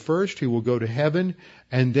the dead first, he will go to heaven,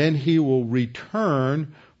 and then he will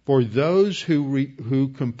return for those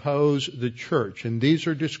who compose the church. And these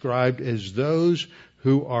are described as those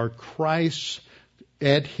who are Christ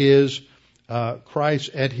at his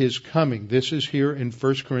coming. This is here in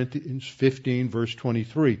 1 Corinthians 15, verse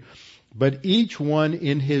 23. But each one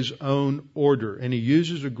in his own order. And he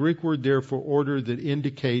uses a Greek word there for order that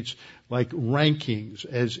indicates like rankings,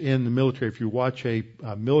 as in the military. If you watch a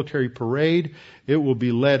military parade, it will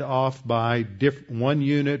be led off by one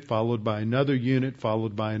unit, followed by another unit,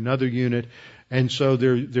 followed by another unit. And so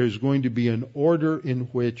there's going to be an order in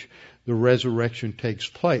which the resurrection takes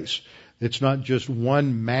place. It's not just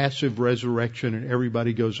one massive resurrection and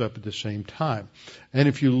everybody goes up at the same time. And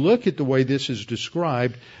if you look at the way this is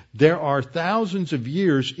described, there are thousands of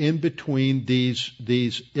years in between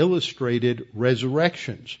these illustrated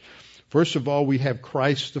resurrections. First of all, we have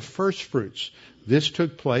Christ the first fruits. This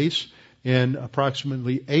took place in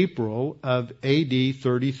approximately April of AD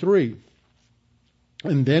 33.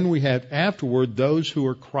 And then we have afterward those who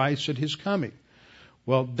are Christ at his coming.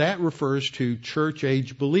 Well, that refers to church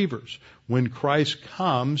age believers. When Christ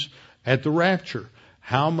comes at the rapture,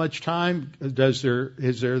 how much time is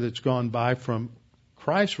there that's gone by from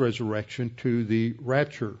Christ's resurrection to the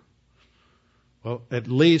rapture? Well, at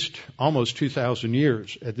least almost 2,000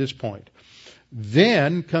 years at this point.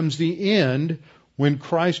 Then comes the end when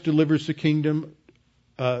Christ delivers the kingdom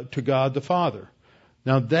to God the Father.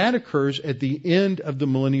 Now that occurs at the end of the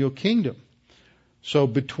millennial kingdom. So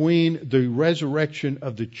between the resurrection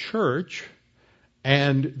of the church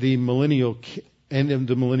and the millennial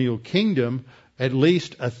kingdom, at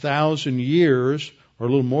least 1,000 years, or a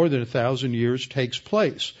little more than 1,000 years, takes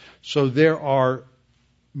place. So there are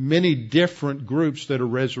many different groups that are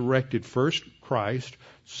resurrected. First, Christ.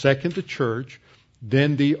 Second, the church.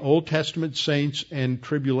 Then the Old Testament saints and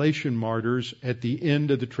tribulation martyrs at the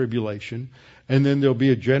end of the tribulation. And then there'll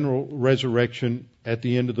be a general resurrection at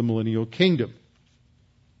the end of the millennial kingdom.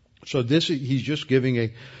 So he's just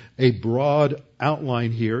giving a broad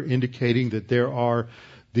outline here, indicating that there are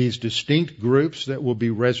these distinct groups that will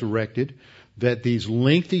be resurrected, that these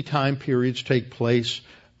lengthy time periods take place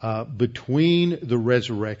between the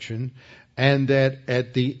resurrection, and that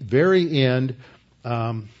at the very end,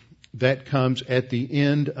 that comes at the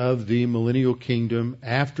end of the millennial kingdom,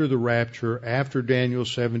 after the rapture, after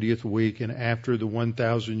Daniel's 70th week, and after the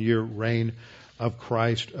 1,000-year reign of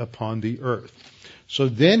Christ upon the earth. So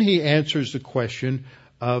then he answers the question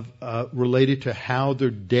of related to how the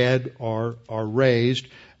dead are raised,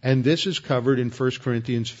 and this is covered in 1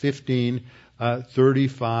 Corinthians 15,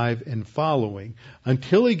 35 and following,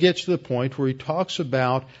 until he gets to the point where he talks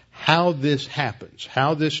about how this happens,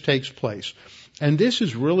 how this takes place. And this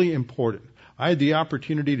is really important. I had the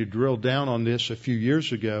opportunity to drill down on this a few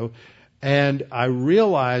years ago, and I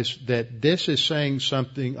realized that this is saying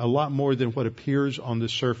something a lot more than what appears on the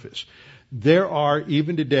surface. There are,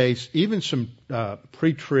 even today, even some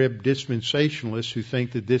pre-trib dispensationalists who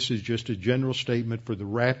think that this is just a general statement for the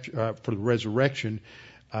resurrection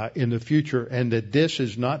in the future, and that this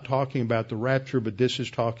is not talking about the rapture, but this is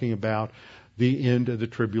talking about the end of the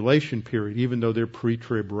tribulation period, even though they're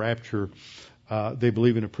pre-trib rapture. They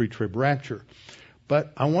believe in a pre-trib rapture.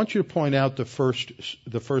 But I want you to point out the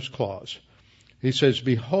first clause. He says,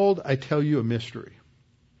 "Behold, I tell you a mystery."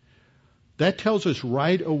 That tells us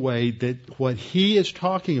right away that what he is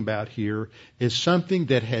talking about here is something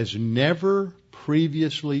that has never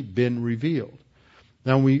previously been revealed.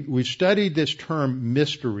 Now, we studied this term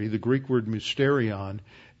mystery, the Greek word mysterion,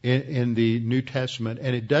 in the New Testament,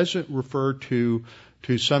 and it doesn't refer to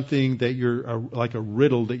something that you're like a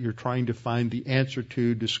riddle that you're trying to find the answer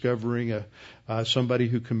to, discovering somebody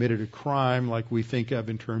who committed a crime, like we think of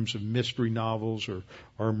in terms of mystery novels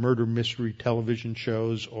or murder mystery television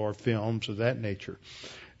shows or films of that nature.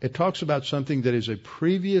 It talks about something that is a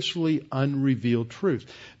previously unrevealed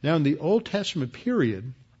truth. Now, in the Old Testament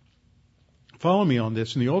period, follow me on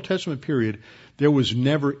this, in the Old Testament period, there was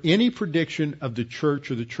never any prediction of the church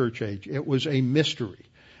or the church age. It was a mystery.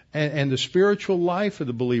 And the spiritual life of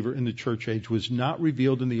the believer in the church age was not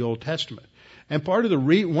revealed in the Old Testament. And one of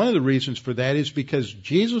the reasons for that is because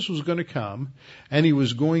Jesus was going to come and he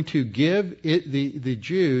was going to give the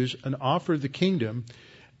Jews an offer of the kingdom,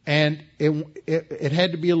 and it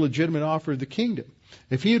had to be a legitimate offer of the kingdom.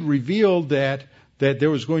 If he had revealed that there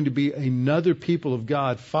was going to be another people of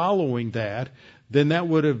God following that, then that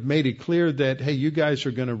would have made it clear that, hey, you guys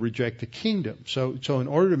are going to reject the kingdom. So in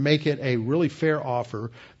order to make it a really fair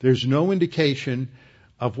offer, there's no indication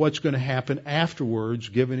of what's going to happen afterwards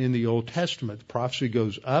given in the Old Testament. The prophecy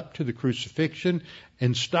goes up to the crucifixion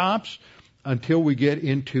and stops until we get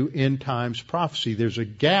into end times prophecy. There's a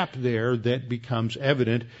gap there that becomes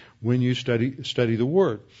evident when you study the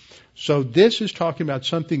Word. So this is talking about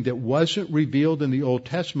something that wasn't revealed in the Old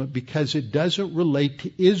Testament because it doesn't relate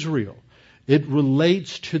to Israel. It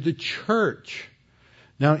relates to the church.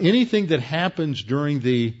 Now, anything that happens during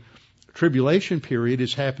the tribulation period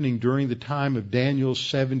is happening during the time of Daniel's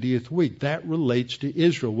 70th week. That relates to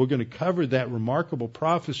Israel. We're going to cover that remarkable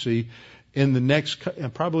prophecy in the next,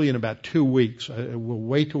 probably in about 2 weeks. We'll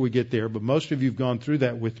wait till we get there, but most of you have gone through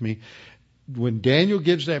that with me. When Daniel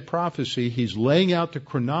gives that prophecy, he's laying out the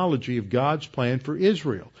chronology of God's plan for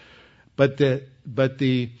Israel. But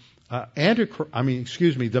the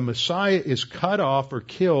the Messiah is cut off or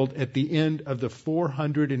killed at the end of the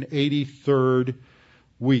 483rd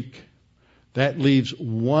week. That leaves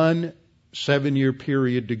 1 7-year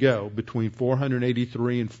period to go between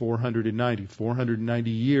 483 and 490. 490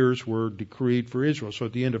 years were decreed for Israel. So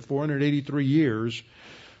at the end of 483 years,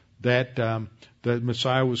 that the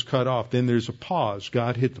Messiah was cut off. Then there's a pause.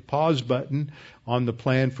 God hit the pause button on the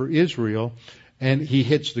plan for Israel, and he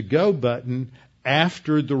hits the go button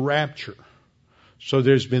after the rapture. So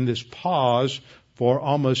there's been this pause for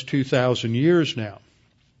almost 2,000 years now.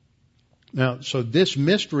 Now, so this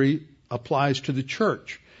mystery applies to the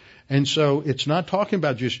church. And so it's not talking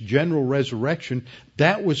about just general resurrection.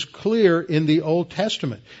 That was clear in the Old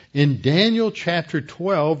Testament. In Daniel chapter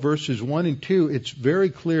 12, verses 1 and 2, it's very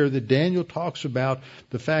clear that Daniel talks about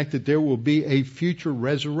the fact that there will be a future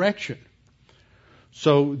resurrection.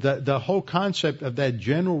 So the whole concept of that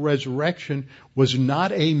general resurrection was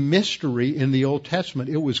not a mystery in the Old Testament.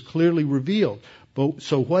 It was clearly revealed.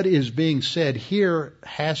 So what is being said here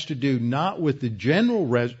has to do not with the general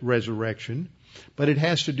resurrection, but it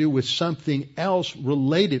has to do with something else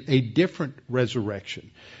related, a different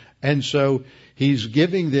resurrection. And so he's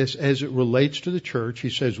giving this as it relates to the church.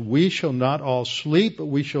 He says, we shall not all sleep, but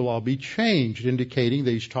we shall all be changed, indicating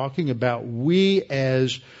that he's talking about we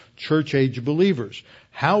as church age believers.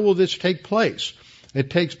 How will this take place? It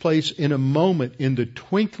takes place in a moment, in the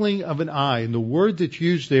twinkling of an eye. And the word that's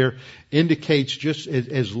used there indicates just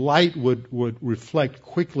as light would reflect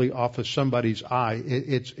quickly off of somebody's eye.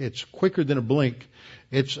 It's quicker than a blink.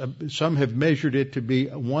 Some have measured it to be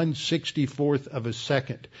 1/64th of a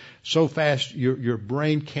second. So fast your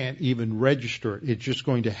brain can't even register it. It's just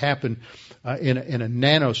going to happen in a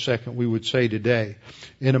nanosecond, we would say today.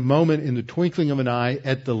 In a moment, in the twinkling of an eye,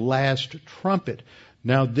 at the last trumpet.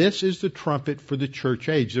 Now, this is the trumpet for the church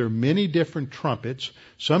age. There are many different trumpets.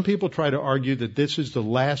 Some people try to argue that this is the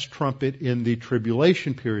last trumpet in the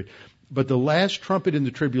tribulation period. But the last trumpet in the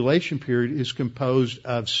tribulation period is composed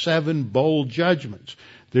of 7 bowl judgments.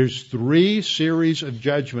 There's 3 series of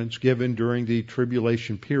judgments given during the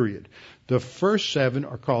tribulation period. The first 7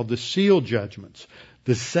 are called the seal judgments.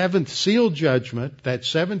 The 7th seal judgment, that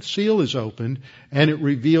 7th seal is opened, and it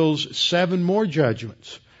reveals 7 more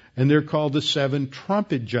judgments. And they're called the 7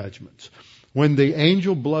 trumpet judgments. When the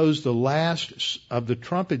angel blows the last of the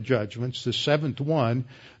trumpet judgments, the 7th one,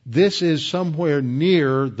 this is somewhere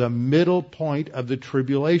near the middle point of the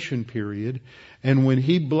tribulation period. And when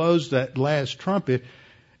he blows that last trumpet,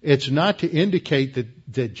 it's not to indicate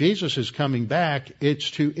that Jesus is coming back.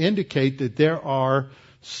 It's to indicate that there are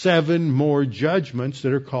 7 more judgments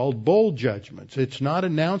that are called bowl judgments. It's not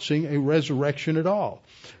announcing a resurrection at all.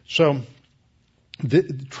 So the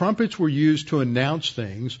trumpets were used to announce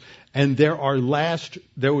things, and there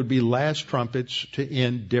would be last trumpets to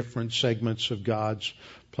end different segments of God's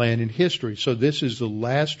plan in history. So this is the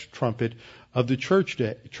last trumpet of the church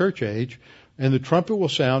age, and the trumpet will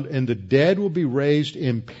sound, and the dead will be raised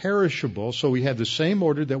imperishable. So we have the same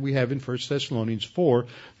order that we have in 1 Thessalonians 4.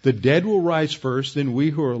 The dead will rise first, then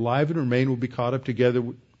we who are alive and remain will be caught up together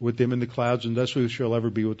with them in the clouds, and thus we shall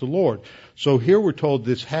ever be with the Lord. So here we're told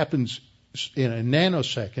this happens in a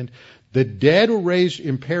nanosecond. The dead are raised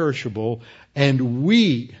imperishable, and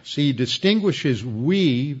we, see, he distinguishes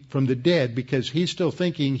we from the dead because he's still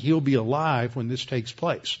thinking he'll be alive when this takes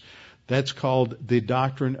place. That's called the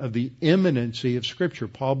doctrine of the imminency of Scripture.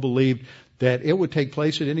 Paul believed that it would take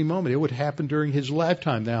place at any moment. It would happen during his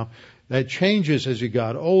lifetime. Now, that changes as he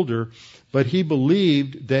got older, but he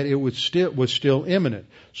believed that it was still imminent.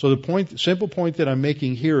 So the simple point that I'm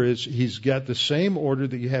making here is he's got the same order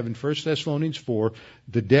that you have in 1 Thessalonians 4,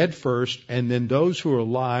 the dead first, and then those who are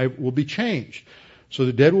alive will be changed. So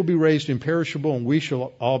the dead will be raised imperishable, and we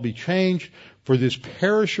shall all be changed. For this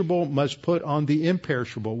perishable must put on the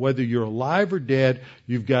imperishable. Whether you're alive or dead,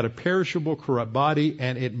 you've got a perishable, corrupt body,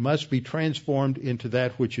 and it must be transformed into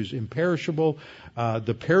that which is imperishable.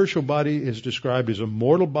 The perishable body is described as a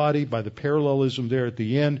mortal body by the parallelism there at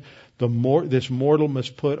the end. This mortal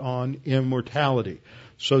must put on immortality.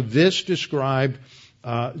 So this describes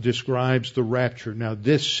the rapture. Now,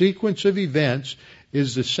 this sequence of events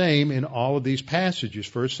is the same in all of these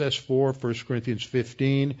passages. 1 Thess 4, 1 Corinthians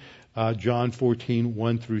 15, John 14,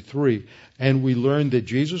 1 through 3. And we learn that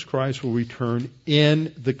Jesus Christ will return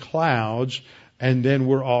in the clouds, and then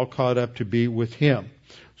we're all caught up to be with Him.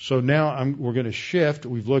 So now we're going to shift.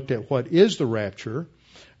 We've looked at what is the rapture,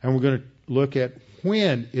 and we're going to look at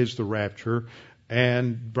when is the rapture.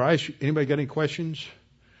 And Bryce, anybody got any questions?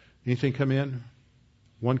 Anything come in?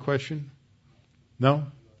 One question? No?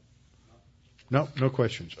 No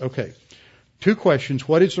questions. Okay. 2 questions.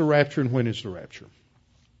 What is the rapture and when is the rapture?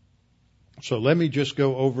 So let me just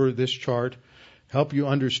go over this chart, help you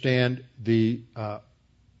understand these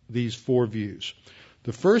four views.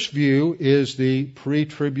 The first view is the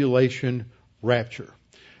pre-tribulation rapture.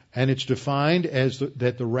 And it's defined as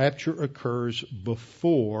that the rapture occurs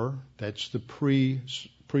before, that's the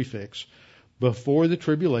prefix, before the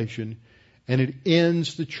tribulation, and it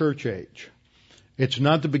ends the church age. It's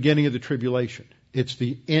not the beginning of the tribulation. It's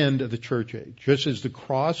the end of the church age. Just as the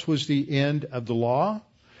cross was the end of the law,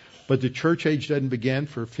 but the church age doesn't begin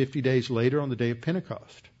for 50 days later on the day of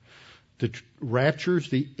Pentecost. The rapture is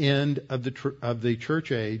the end of the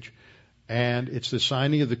church age, and it's the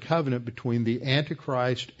signing of the covenant between the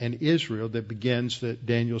Antichrist and Israel that begins the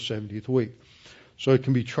Daniel's 70th week. So it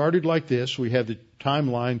can be charted like this. We have the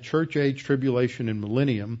timeline, church age, tribulation, and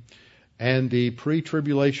millennium, and the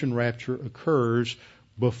pre-tribulation rapture occurs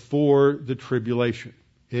before the tribulation.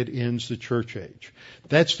 It ends the church age.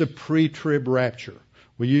 That's the pre-trib rapture.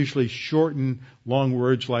 We usually shorten long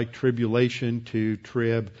words like tribulation to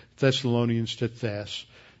trib, Thessalonians to Thess.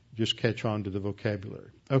 Just catch on to the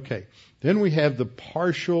vocabulary. Okay. Then we have the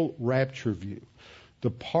partial rapture view.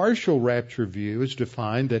 The partial rapture view is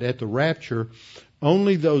defined that at the rapture,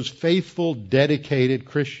 only those faithful, dedicated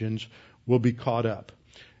Christians will be caught up.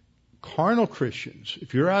 Carnal Christians,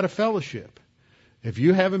 if you're out of fellowship, if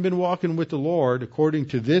you haven't been walking with the Lord, according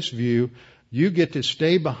to this view, you get to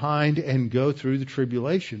stay behind and go through the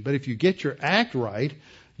tribulation. But if you get your act right,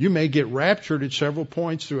 you may get raptured at several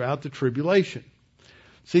points throughout the tribulation.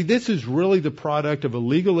 See, this is really the product of a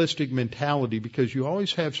legalistic mentality, because you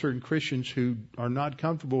always have certain Christians who are not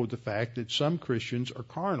comfortable with the fact that some Christians are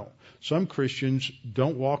carnal. Some Christians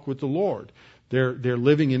don't walk with the Lord. They're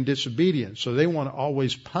living in disobedience, so they want to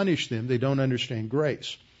always punish them. They don't understand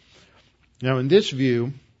grace. Now, in this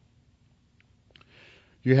view,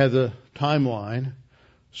 you have the timeline.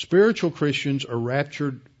 Spiritual Christians are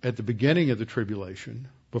raptured at the beginning of the tribulation,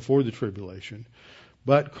 before the tribulation.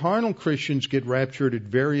 But carnal Christians get raptured at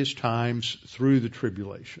various times through the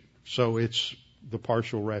tribulation. So it's the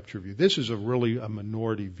partial rapture view. This is really a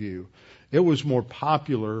minority view. It was more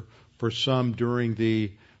popular for some during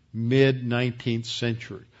the mid-19th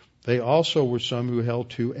century. They also were some who held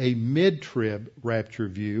to a mid-trib rapture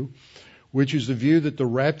view, which is the view that the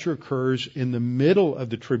rapture occurs in the middle of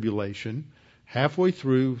the tribulation, halfway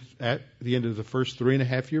through at the end of the first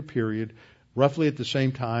 3.5-year period, roughly at the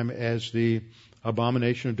same time as the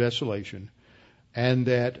abomination of desolation, and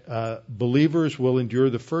that believers will endure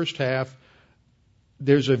the first half.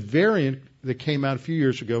 There's a variant that came out a few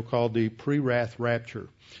years ago called the pre-wrath rapture.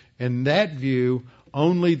 In that view,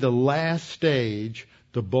 only the last stage,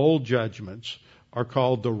 the bowl judgments, are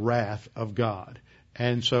called the wrath of God.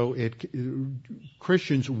 And so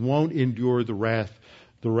Christians won't endure the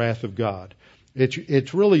wrath of God.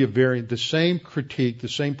 It's really a variant, the same critique, the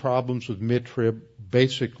same problems with mid-trib.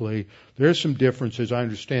 Basically, there's some differences, I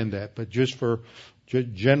understand that, but just for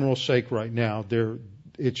general sake right now,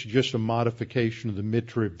 it's just a modification of the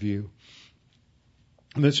mid-trib view.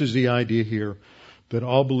 And this is the idea here, that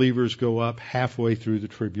all believers go up halfway through the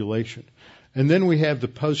tribulation. And then we have the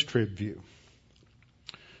post-trib view.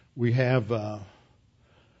 We have,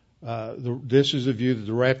 this is a view that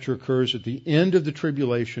the rapture occurs at the end of the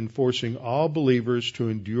tribulation, forcing all believers to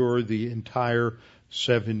endure the entire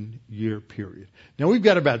 7-year period. Now we've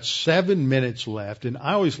got about 7 minutes left, and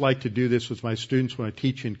I always like to do this with my students when I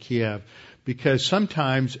teach in Kiev, because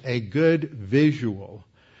sometimes a good visual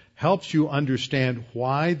helps you understand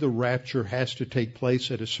why the rapture has to take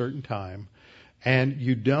place at a certain time, and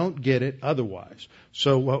you don't get it otherwise.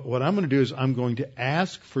 So what I'm going to do is I'm going to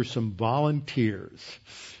ask for some volunteers.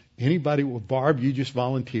 Anybody? Well, Barb, you just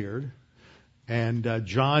volunteered. And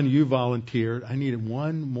John, you volunteered. I needed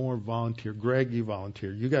one more volunteer. Greg, you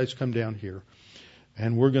volunteered. You guys come down here,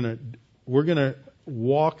 and we're gonna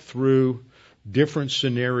walk through different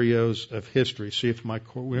scenarios of history. See if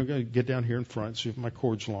we're going to get down here in front. See if my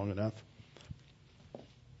cord's long enough.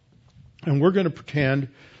 And we're going to pretend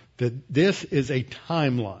that this is a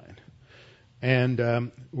timeline,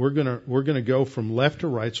 and we're gonna go from left to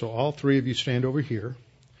right. So all three of you stand over here.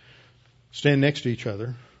 Stand next to each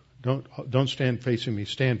other. Don't stand facing me.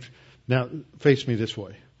 Stand now. Face me this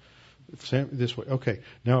way. Stand this way. Okay.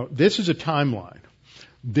 Now this is a timeline.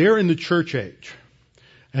 They're in the church age,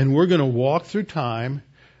 and we're going to walk through time,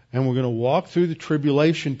 and we're going to walk through the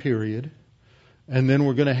tribulation period, and then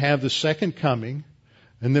we're going to have the second coming,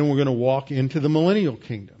 and then we're going to walk into the millennial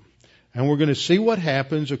kingdom, and we're going to see what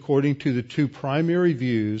happens according to the two primary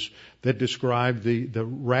views that describe the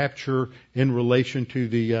rapture in relation to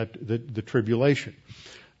the tribulation.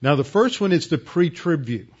 Now, the first one is the pre-trib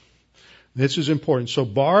view. This is important. So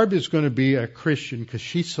Barb is going to be a Christian because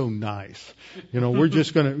she's so nice.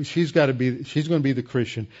 She's going to be the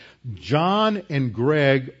Christian. John and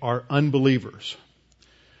Greg are unbelievers.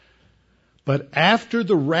 But after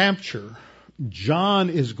the rapture, John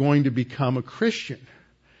is going to become a Christian.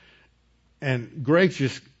 And Greg's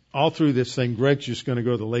just, all through this thing, Greg's just going to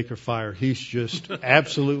go to the lake of fire. He's just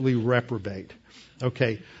absolutely reprobate.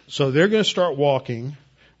 Okay, so they're going to start walking.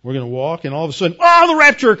 We're going to walk, and all of a sudden, the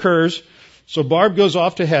rapture occurs. So Barb goes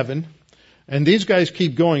off to heaven, and these guys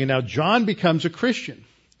keep going. And now John becomes a Christian,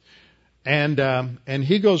 and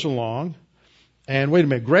he goes along. And wait a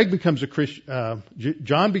minute, Greg becomes a Christian.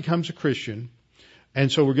 John becomes a Christian,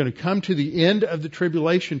 and so we're going to come to the end of the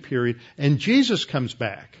tribulation period, and Jesus comes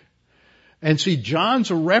back. And see, John's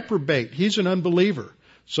a reprobate; he's an unbeliever,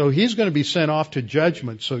 so he's going to be sent off to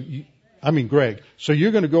judgment. Greg. So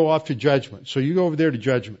you're going to go off to judgment. So you go over there to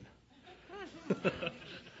judgment.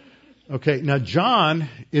 Okay, now John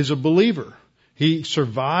is a believer. He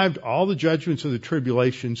survived all the judgments of the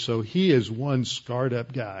tribulation, so he is one scarred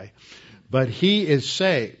up guy. But he is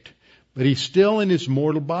saved. But he's still in his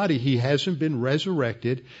mortal body. He hasn't been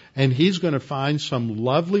resurrected, and he's going to find some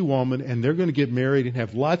lovely woman, and they're going to get married and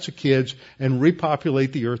have lots of kids and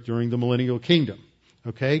repopulate the earth during the millennial kingdom.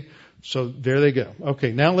 Okay? So there they go.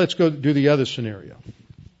 Okay, now let's go do the other scenario.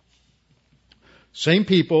 Same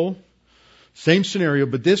people, same scenario,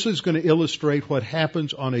 but this is going to illustrate what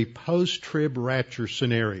happens on a post-trib rapture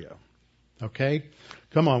scenario. Okay?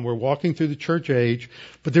 Come on, we're walking through the church age,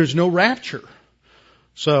 but there's no rapture.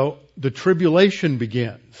 So the tribulation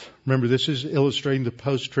begins. Remember, this is illustrating the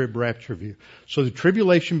post-trib rapture view. So the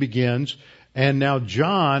tribulation begins, and now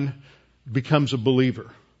John becomes a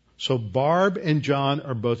believer. So Barb and John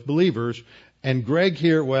are both believers, and Greg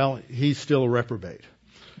here, he's still a reprobate.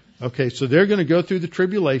 Okay, so they're going to go through the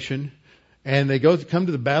tribulation, and they come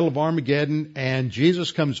to the Battle of Armageddon, and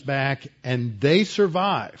Jesus comes back, and they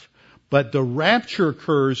survive. But the rapture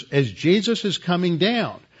occurs as Jesus is coming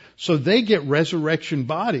down. So they get resurrection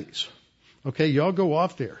bodies. Okay, y'all go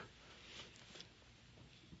off there.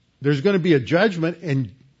 There's going to be a judgment,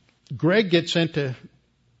 and Greg gets sent to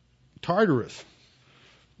Tartarus.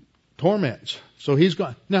 Torments. So he's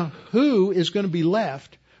gone. Now, who is going to be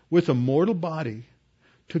left with a mortal body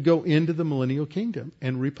to go into the millennial kingdom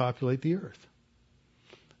and repopulate the earth?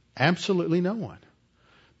 Absolutely no one.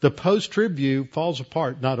 The post-trib view falls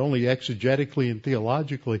apart, not only exegetically and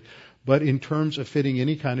theologically, but in terms of fitting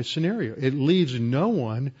any kind of scenario. It leaves no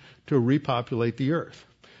one to repopulate the earth.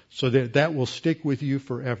 So that will stick with you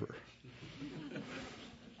forever.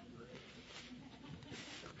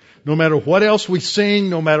 No matter what else we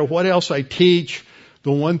sing, no matter what else I teach,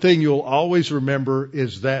 the one thing you'll always remember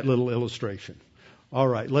is that little illustration. All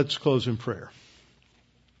right, let's close in prayer.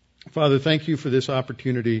 Father, thank you for this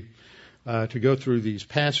opportunity to go through these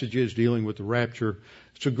passages dealing with the rapture.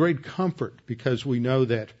 It's a great comfort because we know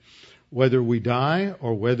that whether we die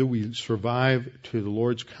or whether we survive to the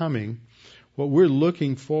Lord's coming, what we're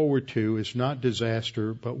looking forward to is not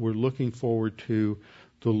disaster, but we're looking forward to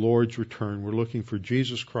the Lord's return. We're looking for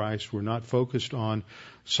Jesus Christ. We're not focused on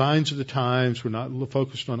signs of the times. We're not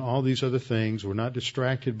focused on all these other things. We're not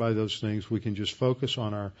distracted by those things. We can just focus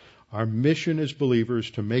on our mission as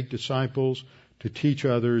believers to make disciples, to teach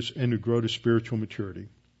others, and to grow to spiritual maturity.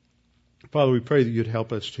 Father, we pray that you'd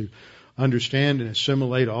help us to understand and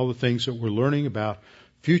assimilate all the things that we're learning about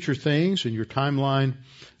future things in your timeline,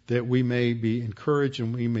 that we may be encouraged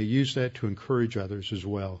and we may use that to encourage others as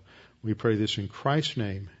well. We pray this in Christ's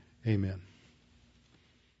name. Amen.